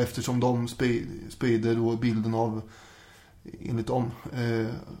gillar då, eftersom de sprider då bilden av, enligt dem,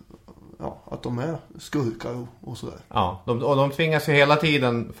 att de är skurkar och sådär. Ja, de tvingas ju hela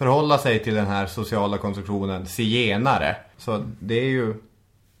tiden förhålla sig till den här sociala konstruktionen zigenare. Så det är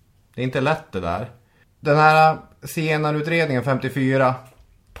inte lätt det där. Den här zigenarutredningen 54,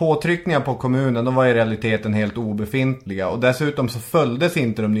 påtryckningar på kommunen, de var i realiteten helt obefintliga. Och dessutom så följdes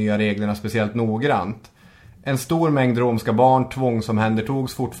inte de nya reglerna speciellt noggrant. En stor mängd romska barn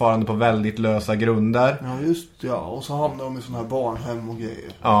tvångsomhändertogs fortfarande på väldigt lösa grunder. Ja, just och så hamnade de i sådana här barnhem och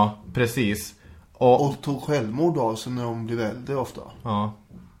grejer. Ja, precis. Och tog självmord av sig när de blev äldre ofta. Ja.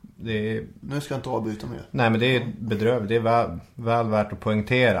 Nu ska jag inte avbryta mer. Nej, men det är bedrövligt. Det är väl värt att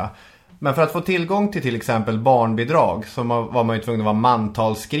poängtera. Men för att få tillgång till exempel barnbidrag så var man ju tvungen att vara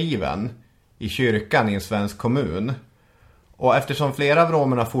mantalsskriven i kyrkan i en svensk kommun. Och eftersom flera av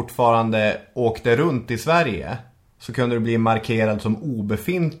romerna fortfarande åkte runt i Sverige så kunde du bli markerad som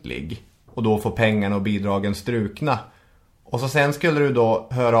obefintlig och då få pengarna och bidragen strukna. Och så sen skulle du då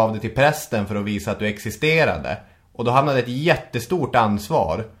höra av dig till prästen för att visa att du existerade. Och då hamnade ett jättestort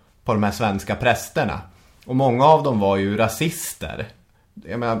ansvar på de här svenska prästerna. Och många av dem var ju rasister.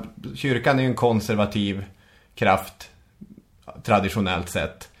 Jag menar, kyrkan är ju en konservativ kraft traditionellt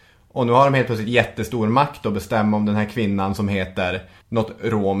sett. Och nu har de helt plötsligt jättestor makt att bestämma om den här kvinnan som heter något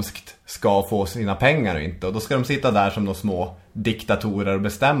romskt ska få sina pengar och inte. Och då ska de sitta där som de små diktatorer och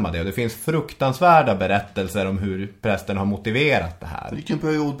bestämma det. Och det finns fruktansvärda berättelser om hur prästen har motiverat det här. Vilken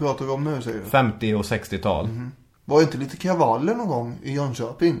period pratar vi om nu, säger du? 50- och 60-tal. Var det inte lite kravaller någon gång i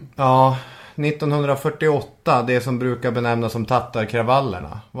Jönköping? Ja, 1948, det som brukar benämnas som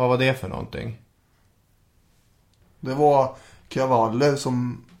tattarkravallerna. Vad var det för någonting? Det var kravaller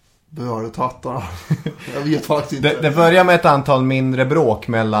som berörde tattarna. Jag vet faktiskt inte. Det börjar med ett antal mindre bråk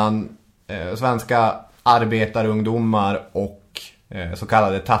mellan svenska arbetarungdomar och så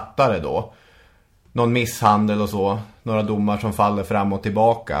kallade tattare då. Någon misshandel och så. Några domar som faller fram och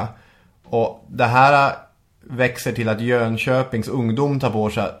tillbaka. Och det här växer till att Jönköpings ungdom tar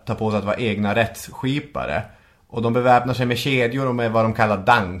på sig att vara egna rättsskipare. Och de beväpnar sig med kedjor och med vad de kallar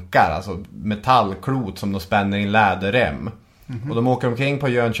dankar. Alltså metallklot som de spänner i en läderrem. Och de åker omkring på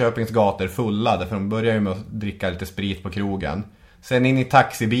Jönköpings gator fulla. Därför de börjar ju med att dricka lite sprit på krogen. Sen in i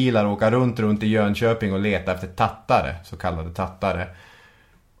taxibilar och åka runt i Jönköping och leta efter tattare. Så kallade tattare.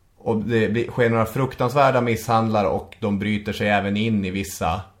 Och det sker några fruktansvärda misshandlar och de bryter sig även in i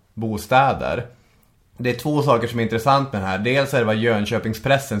vissa bostäder. Det är två saker som är intressant med det här. Dels är det vad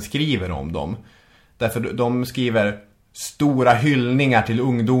Jönköpingspressen skriver om dem. Därför de skriver stora hyllningar till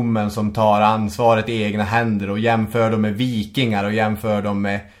ungdomen som tar ansvaret i egna händer och jämför dem med vikingar och jämför dem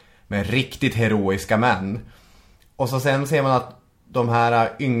med riktigt heroiska män. Och så sen ser man att de här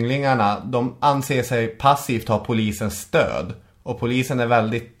ynglingarna, de anser sig passivt ha polisens stöd. Och polisen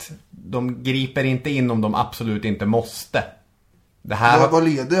är de griper inte in om de absolut inte måste. Det här vad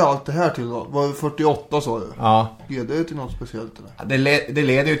leder allt det här till då? Var det 48 sa du? Ja. Leder det till något speciellt eller? Det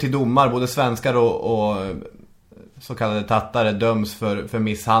leder ju till domar. Både svenskar och så kallade tattare döms för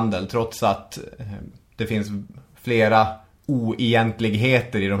misshandel. Trots att det finns flera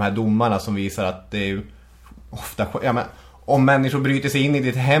oegentligheter i de här domarna som visar att det är ju ofta... om människor bryter sig in i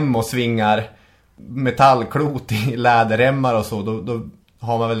ditt hem och svingar metallklot i läderremmar och så, då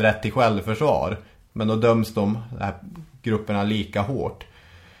har man väl rätt till självförsvar. Men då döms de här grupperna lika hårt.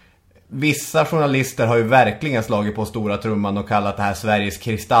 Vissa journalister har ju verkligen slagit på stora trumman och kallat det här Sveriges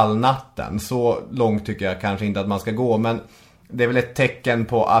kristallnatten. Så långt tycker jag kanske inte att man ska gå. Men det är väl ett tecken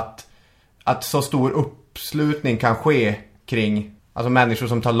på att så stor uppslutning kan ske kring alltså människor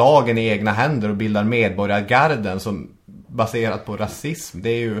som tar lagen i egna händer och bildar medborgargarden som baserat på rasism. Det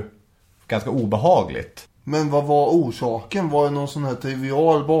är ju ganska obehagligt. Men vad var orsaken? Var det någon sån här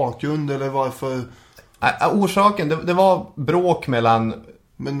trivial bakgrund eller varför? Orsaken, det var bråk mellan...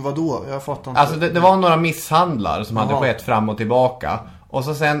 Men vad då? Jag fattar inte. Alltså det var några misshandlar som hade skett fram och tillbaka. Och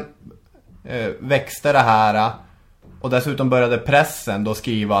så sen växte det här. Och dessutom började pressen då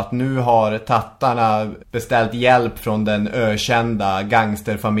skriva att nu har tattarna beställt hjälp från den ökända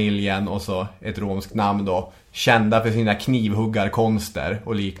gangsterfamiljen och så ett romskt namn då. Kända för sina knivhuggarkonster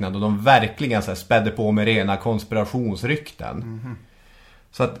och liknande. Och de verkligen så här spädde på med rena konspirationsrykten.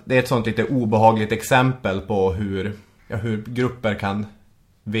 Så att det är ett sånt lite obehagligt exempel på hur grupper kan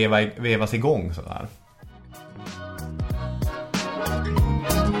vevas igång sådär.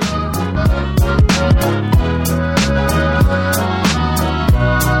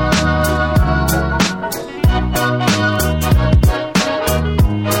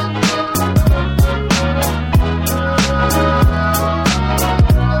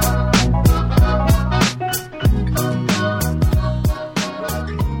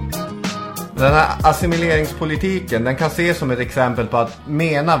 Den här assimileringspolitiken, den kan ses som ett exempel på att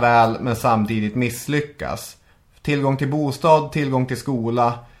mena väl men samtidigt misslyckas. Tillgång till bostad, tillgång till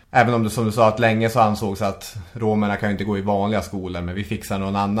skola. Även om det som du sa att länge så ansågs att romerna kan ju inte gå i vanliga skolor, men vi fixar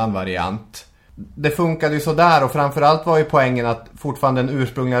någon annan variant. Det funkade ju så där, och framförallt var ju poängen att fortfarande den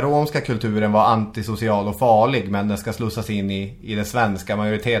ursprungliga romska kulturen var antisocial och farlig, men den ska slussas in i det svenska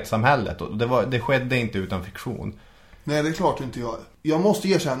majoritetssamhället. Och det skedde inte utan friktion. Nej, det är klart inte jag. Jag måste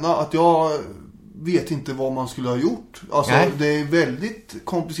erkänna att jag vet inte vad man skulle ha gjort. Alltså, det är väldigt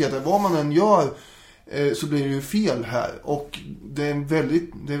komplicerat. Vad man än gör så blir det ju fel här. Och det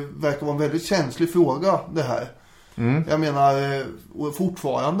verkar vara en väldigt känslig fråga det här. Jag menar,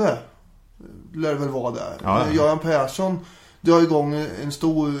 fortfarande lär det väl vara där. Ja. Göran Persson drar igång en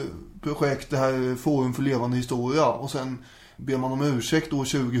stor projekt, det här Forum för levande historia. Och sen ber man om ursäkt år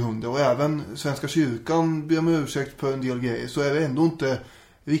 2000. Och även Svenska kyrkan ber om ursäkt på en del grejer. Så är det ändå inte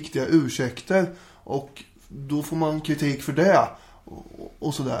riktiga ursäkter. Och då får man kritik för det.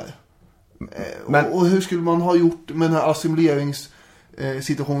 Och sådär. Och hur skulle man ha gjort med den här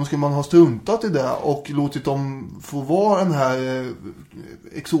assimileringssituationen? Skulle man ha struntat i det och låtit dem få vara den här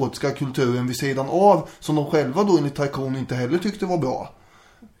exotiska kulturen vid sidan av, som de själva då enligt tradition inte heller tyckte var bra?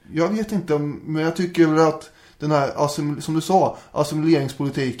 Jag vet inte, men jag tycker väl att den här, som du sa,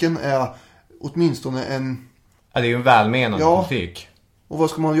 assimileringspolitiken är åtminstone en... Ja, det är ju en välmenande politik. Och vad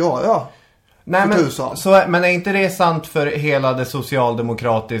ska man göra? Nej, men är inte det sant för hela det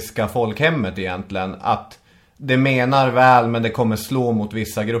socialdemokratiska folkhemmet egentligen? Att det menar väl, men det kommer slå mot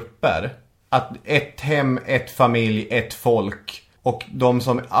vissa grupper. Att ett hem, ett familj, ett folk. Och de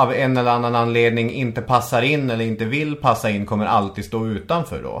som av en eller annan anledning inte passar in eller inte vill passa in kommer alltid stå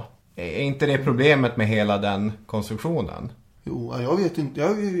utanför då. Är inte det problemet med hela den konstruktionen? Jo, jag vet inte.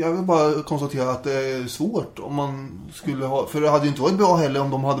 Jag vill bara konstatera att det är svårt om man skulle ha... För det hade ju inte varit bra heller om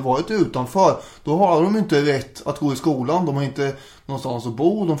de hade varit utanför. Då har de inte rätt att gå i skolan. De har inte någonstans att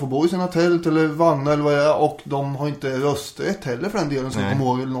bo. De får bo i sina tält eller vagnar eller vad det är. Och de har inte rösträtt heller för den delen som kommer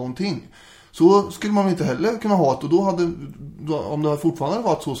ihåg eller någonting. Så skulle man inte heller kunna ha det. Och då hade... Om det fortfarande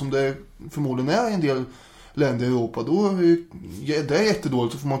varit så som det förmodligen är i en del länder i Europa. Då är det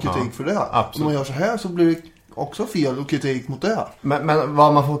jättedåligt, så får man kritik för det. Absolut. Om man gör så här så blir det också fel och kritik mot det. Men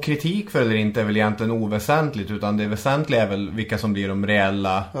vad man får kritik för eller inte är väl egentligen oväsentligt, utan det väsentliga är väl vilka som blir de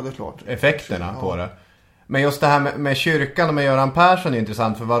reella effekterna på det. Men just det här med kyrkan och med Göran Persson är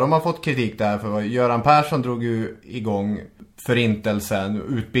intressant, för vad de har fått kritik där för. Göran Persson drog ju igång förintelsen,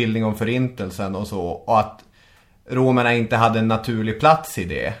 utbildning om förintelsen och så, och att romerna inte hade en naturlig plats i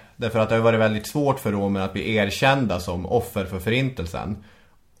det. Därför att det har varit väldigt svårt för romerna att bli erkända som offer för förintelsen.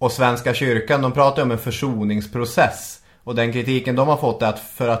 Och Svenska kyrkan, de pratar om en försoningsprocess. Och den kritiken de har fått är att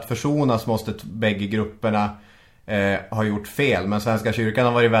för att försonas måste bägge grupperna ha gjort fel. Men Svenska kyrkan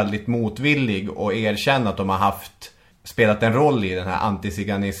har varit väldigt motvillig och erkänna att de har spelat en roll i den här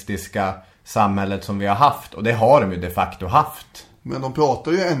antiziganistiska samhället som vi har haft. Och det har de ju de facto haft. Men de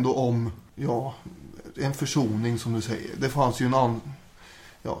pratar ju ändå om en försoning som du säger. Det fanns ju en annan...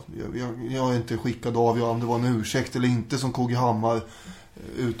 Jag är inte skickad av om det var en ursäkt eller inte som KG Hammar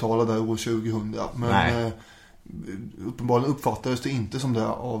uttalade år 2000. Men uppenbarligen uppfattades det inte som det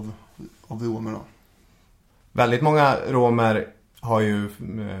av romerna. Väldigt många romer har ju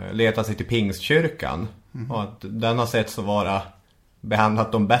letat sig till Pingstkyrkan. Och att den har setts att vara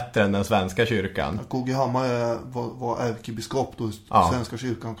behandlat dem bättre än den svenska kyrkan. KG Hammar var ärkebiskop då i svenska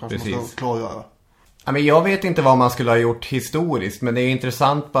kyrkan, kanske man ska klargöra. Jag vet inte vad man skulle ha gjort historiskt, men det är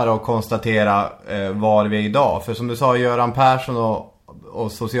intressant bara att konstatera var vi är idag. För som du sa, Göran Persson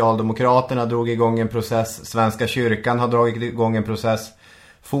och Socialdemokraterna drog igång en process. Svenska kyrkan har dragit igång en process.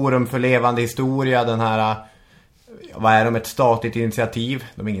 Forum för levande historia, den här, vad är de, ett statligt initiativ?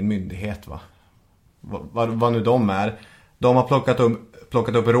 De är ingen myndighet, va? Vad nu de är. De har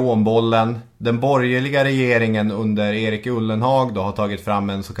plockat upp rombollen. Den borgerliga regeringen under Erik Ullenhag då har tagit fram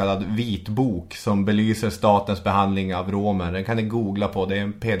en så kallad vitbok som belyser statens behandling av romer. Den kan ni googla på, det är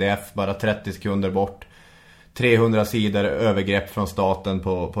en pdf bara 30 sekunder bort. 300 sidor övergrepp från staten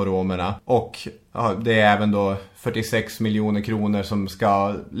på romerna. Och det är även då 46 miljoner kronor som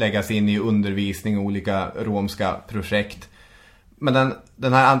ska läggas in i undervisning och olika romska projekt. Men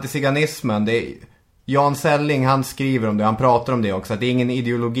den här antiziganismen, det är... Jan Selling, han skriver om det, han pratar om det också, att det är ingen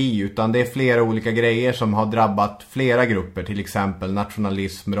ideologi utan det är flera olika grejer som har drabbat flera grupper, till exempel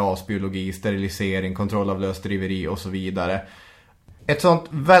nationalism, rasbiologi, sterilisering, kontroll av lösdriveri och så vidare. Ett sånt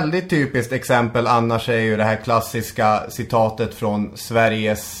väldigt typiskt exempel annars är ju det här klassiska citatet från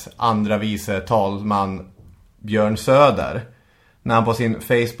Sveriges andra vice talman Björn Söder. När han på sin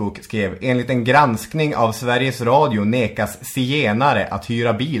Facebook skrev: enligt en granskning av Sveriges Radio nekas zigenare att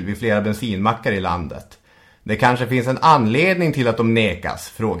hyra bil vid flera bensinmackar i landet. Det kanske finns en anledning till att de nekas?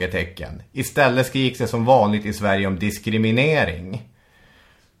 Frågetecken. Istället skriks det som vanligt i Sverige om diskriminering.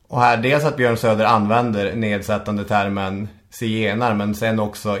 Och här dels att Björn Söder använder nedsättande termen zigenar, men sen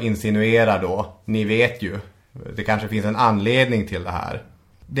också insinuerar då, ni vet ju, det kanske finns en anledning till det här.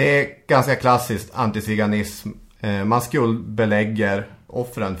 Det är ganska klassiskt antiziganism. Man skuldbelägger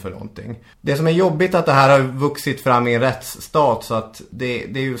offren för någonting. Det som är jobbigt är att det här har vuxit fram i en rättsstat, så att det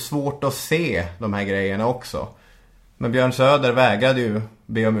är ju svårt att se de här grejerna också. Men Björn Söder vägrade ju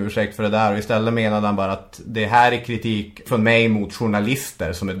be om ursäkt för det där och istället menade han bara att det här är kritik från mig mot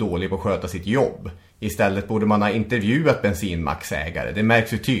journalister som är dåliga på att sköta sitt jobb. Istället borde man ha intervjuat bensinmacksägare. Det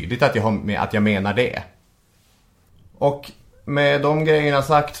märks ju tydligt att jag menar det. Och med de grejerna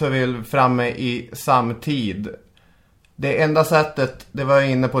sagt så är vi framme i samtid. Det enda sättet, det var jag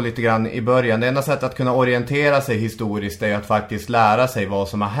inne på lite grann i början, det enda sättet att kunna orientera sig historiskt är att faktiskt lära sig vad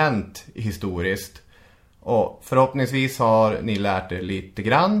som har hänt historiskt. Och förhoppningsvis har ni lärt er lite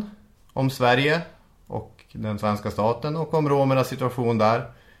grann om Sverige och den svenska staten och om romernas situation där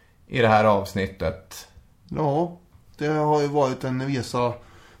i det här avsnittet. Ja, det har ju varit en resa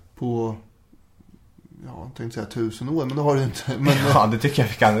på jag tänkte säga 1000 år, men det har du inte. Men, ja, det tycker jag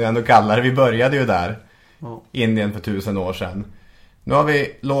vi kan ändå kalla det. Vi började ju där. Ja. Indien för 1000 år sedan. Nu har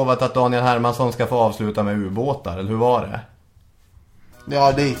vi lovat att Daniel Hermansson ska få avsluta med ubåtar, eller hur var det?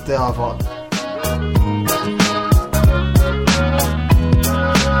 Ja, lite i alla fall.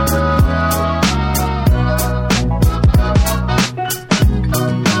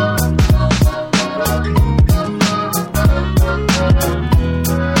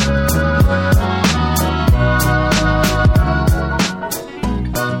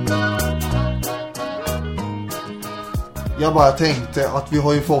 Jag bara tänkte att vi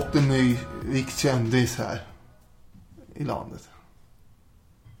har ju fått en ny rikskändis här i landet.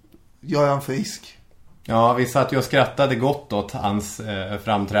 Göran Frisk. Ja, vi satt ju och skrattade gott åt hans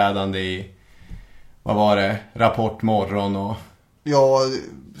framträdande i, vad var det, Rapport morgon och... Ja,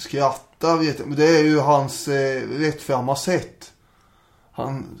 skratta vet jag, men det är ju hans rättframma sätt.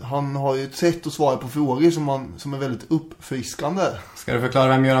 Han har ju ett sätt att svara på frågor som är väldigt uppfriskande. Ska du förklara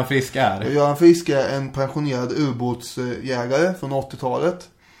vem Göran Frisk är? Göran Frisk är en pensionerad ubåtsjägare från 80-talet.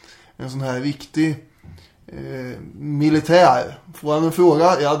 En sån här viktig militär. Får han en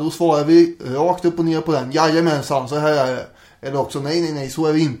fråga, ja då svarar vi rakt upp och ner på den. Jajamensan, så här är det. Eller också nej, så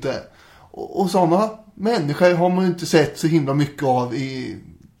är det inte. Och sådana människor har man ju inte sett så himla mycket av i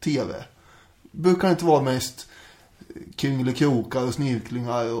tv. Brukar inte vara mest kringelikrokar och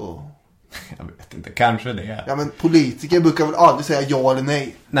snirklingar och... Jag vet inte, kanske det. Ja, men politiker brukar väl aldrig säga ja eller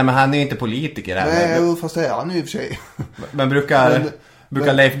nej. Nej, men han är inte politiker här. Nej, fast det är han i och för sig. Men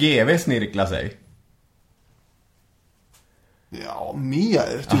brukar Leif GW snirkla sig? Ja,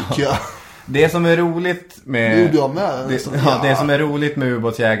 mer tycker jag. Det som är roligt med... Det som är roligt med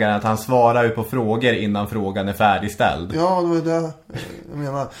ubåtsjägaren är att han svarar ju på frågor innan frågan är färdigställd. Ja, det är det jag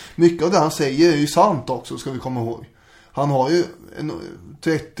menar. Mycket av det han säger är ju sant också, ska vi komma ihåg. Han har ju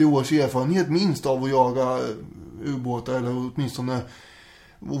 30 års erfarenhet minst av att jaga ubåtar, eller åtminstone att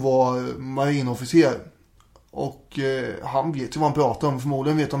vara marinofficer. Och han vet ju vad han pratar om.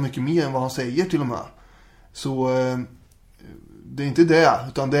 Förmodligen vet han mycket mer än vad han säger till och med. Så det är inte det,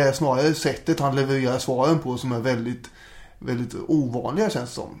 utan det är snarare sättet han levererar svaren på som är väldigt, väldigt ovanliga,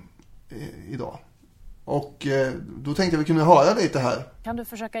 känns som idag. Och då tänkte jag vi kunde höra lite här. Kan du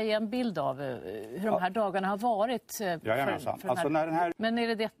försöka ge en bild av hur de här dagarna har varit? Jajamensan. Alltså när den här... Men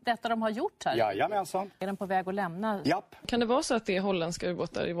är det detta de har gjort här? Jajamensan. Är den på väg att lämna? Japp. Kan det vara så att det är holländska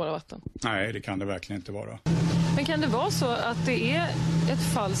ubåtar i våra vatten? Nej, det kan det verkligen inte vara. Men kan det vara så att det är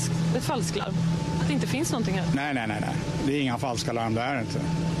ett falsklarm? Att det inte finns någonting här? Nej. Det är inga falska larm, det är inte.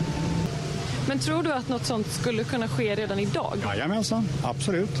 Men tror du att något sånt skulle kunna ske redan idag? Jajamensan,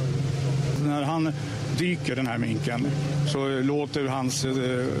 absolut. När han dyker, den här minken, så låter hans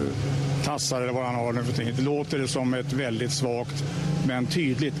tassar eller vad han har nu för ting, det låter det som ett väldigt svagt men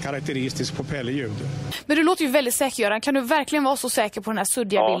tydligt karaktäristiskt propellerljud. Men du låter ju väldigt säker, Göran. Kan du verkligen vara så säker på den här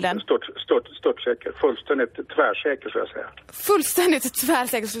suddiga bilden? Stört säker. Fullständigt tvärsäker, skulle jag säga. Fullständigt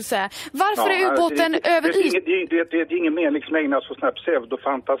tvärsäker, skulle jag säga. Varför är ubåten över is? Det är ingen mening som ägnar så snabbt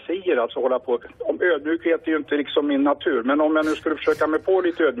pseudofantasier, alltså hålla på. Om ödmjukhet är ju inte liksom min natur, men om jag nu skulle försöka mig på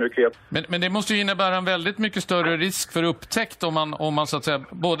lite ödmjukhet. Men det måste ju innebära en väldigt mycket större risk för upptäckt om man så att säga,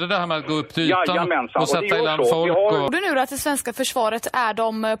 både det här med att gå upp till ytan och sätta i land folk. Och du nu att det svenska försvaret är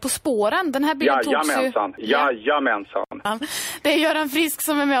de på spåren? Den här bilden togs ju... Jajamensan. Det är Göran Frisk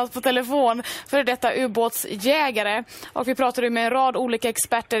som är med oss på telefon, för detta ubåtsjägare. Och vi pratade med en rad olika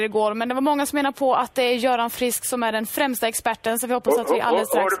experter igår, men det var många som menar på att det är Göran Frisk som är den främsta experten, så vi hoppas att vi alldeles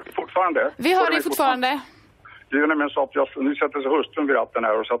strax... Hör du fortfarande? Vi hör dig fortfarande. Det är nämligen så att nu sätter sig hustrun vid ratten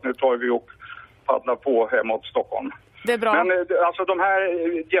här, och så att nu tar vi och paddlar på hemåt Stockholm. Det är bra. Men alltså de här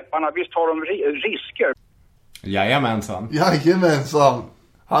jepparna, visst har de risker? Jajamensan.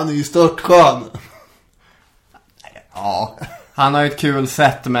 Han är ju störtskön. Ja, han har ju ett kul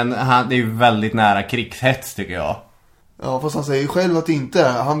sätt, men det är ju väldigt nära krigshets, tycker jag. Ja, fast han säger själv att det inte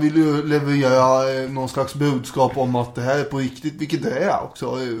är. Han vill ju leverera någon slags budskap om att det här är på riktigt, vilket det är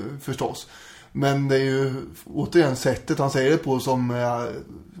också förstås. Men det är ju återigen sättet han säger det på som är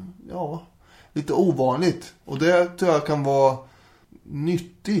lite ovanligt. Och det tror jag kan vara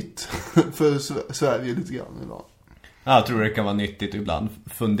nyttigt för Sverige lite grann idag. Jag tror det kan vara nyttigt ibland.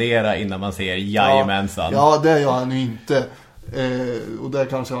 Fundera innan man säger jajamensan. Ja, det gör han ju inte. Och där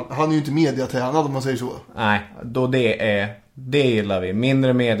kanske han är ju inte mediatränad, om man säger så. Nej, då det gillar vi.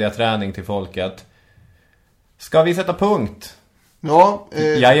 Mindre mediaträning till folket. Ska vi sätta punkt? Ja.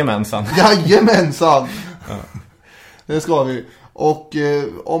 Jajamensan. Jajamensan. Ja. Det ska vi. Och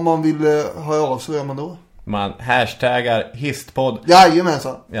om man vill höra av så gör man då? Man hashtaggar histpodd.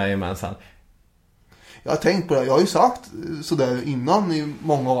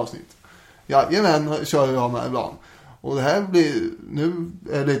 Jajamän, kör jag med ibland. Och det här blir, nu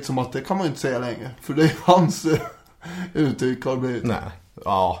är det lite som att det kan man ju inte säga längre. För det är hans uttryck har blivit. Nej,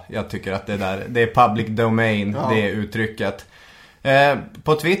 ja, jag tycker att det är public domain, det uttrycket.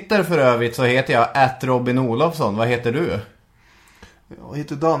 På Twitter för övrigt så heter jag @RobinOlofsson. Vad heter du? Jag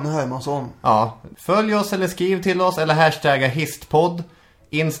heter Danne Hermansson. Ja, följ oss eller skriv till oss eller hashtagga histpodd.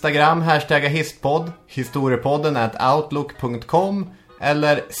 Instagram hashtagga histpodd. Historiepodden @outlook.com.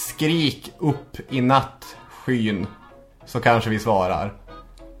 Eller skrik upp i nattskyn. Så kanske vi svarar.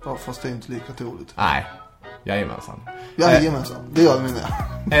 Ja, fast det är inte lika troligt. Nej, jajamensan. Jajamensan, det gör vi med.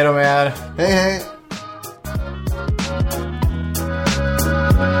 Hej då med er. Hej hej.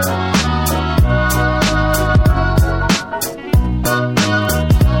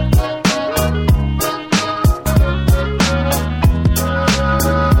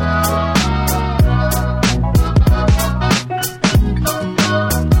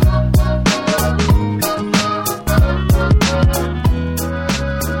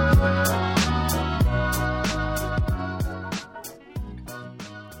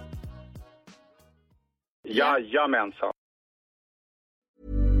 Jajamensan.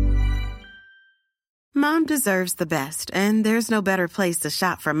 Mom deserves the best, and there's no better place to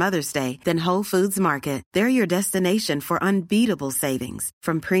shop for Mother's Day than Whole Foods Market. They're your destination for unbeatable savings,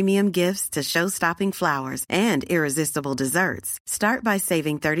 from premium gifts to show-stopping flowers and irresistible desserts. Start by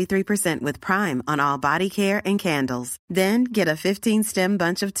saving 33% with Prime on all body care and candles. Then get a 15-stem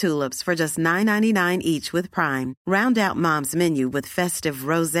bunch of tulips for just $9.99 each with Prime. Round out Mom's menu with festive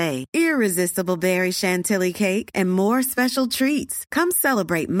rosé, irresistible berry chantilly cake, and more special treats. Come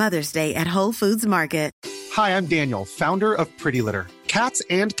celebrate Mother's Day at Whole Foods Market. Hi, I'm Daniel, founder of Pretty Litter. Cats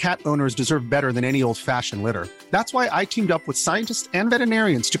and cat owners deserve better than any old-fashioned litter. That's why I teamed up with scientists and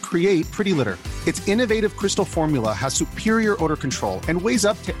veterinarians to create Pretty Litter. Its innovative crystal formula has superior odor control and weighs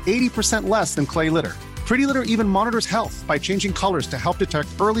up to 80% less than clay litter. Pretty Litter even monitors health by changing colors to help detect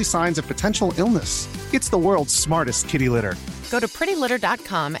early signs of potential illness. It's the world's smartest kitty litter. Go to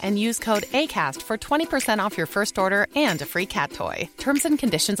prettylitter.com and use code ACAST for 20% off your first order and a free cat toy. Terms and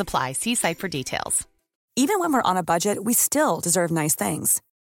conditions apply. See site for details. Even when we're on a budget, we still deserve nice things.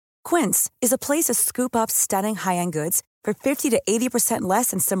 Quince is a place to scoop up stunning high-end goods for 50 to 80%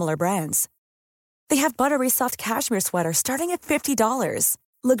 less than similar brands. They have buttery soft cashmere sweaters starting at $50,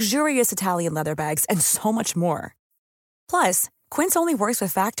 luxurious Italian leather bags, and so much more. Plus, Quince only works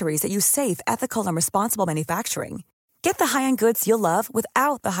with factories that use safe, ethical, and responsible manufacturing. Get the high-end goods you'll love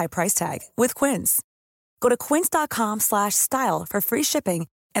without the high price tag with Quince. Go to quince.com/style for free shipping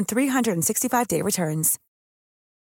and 365-day returns.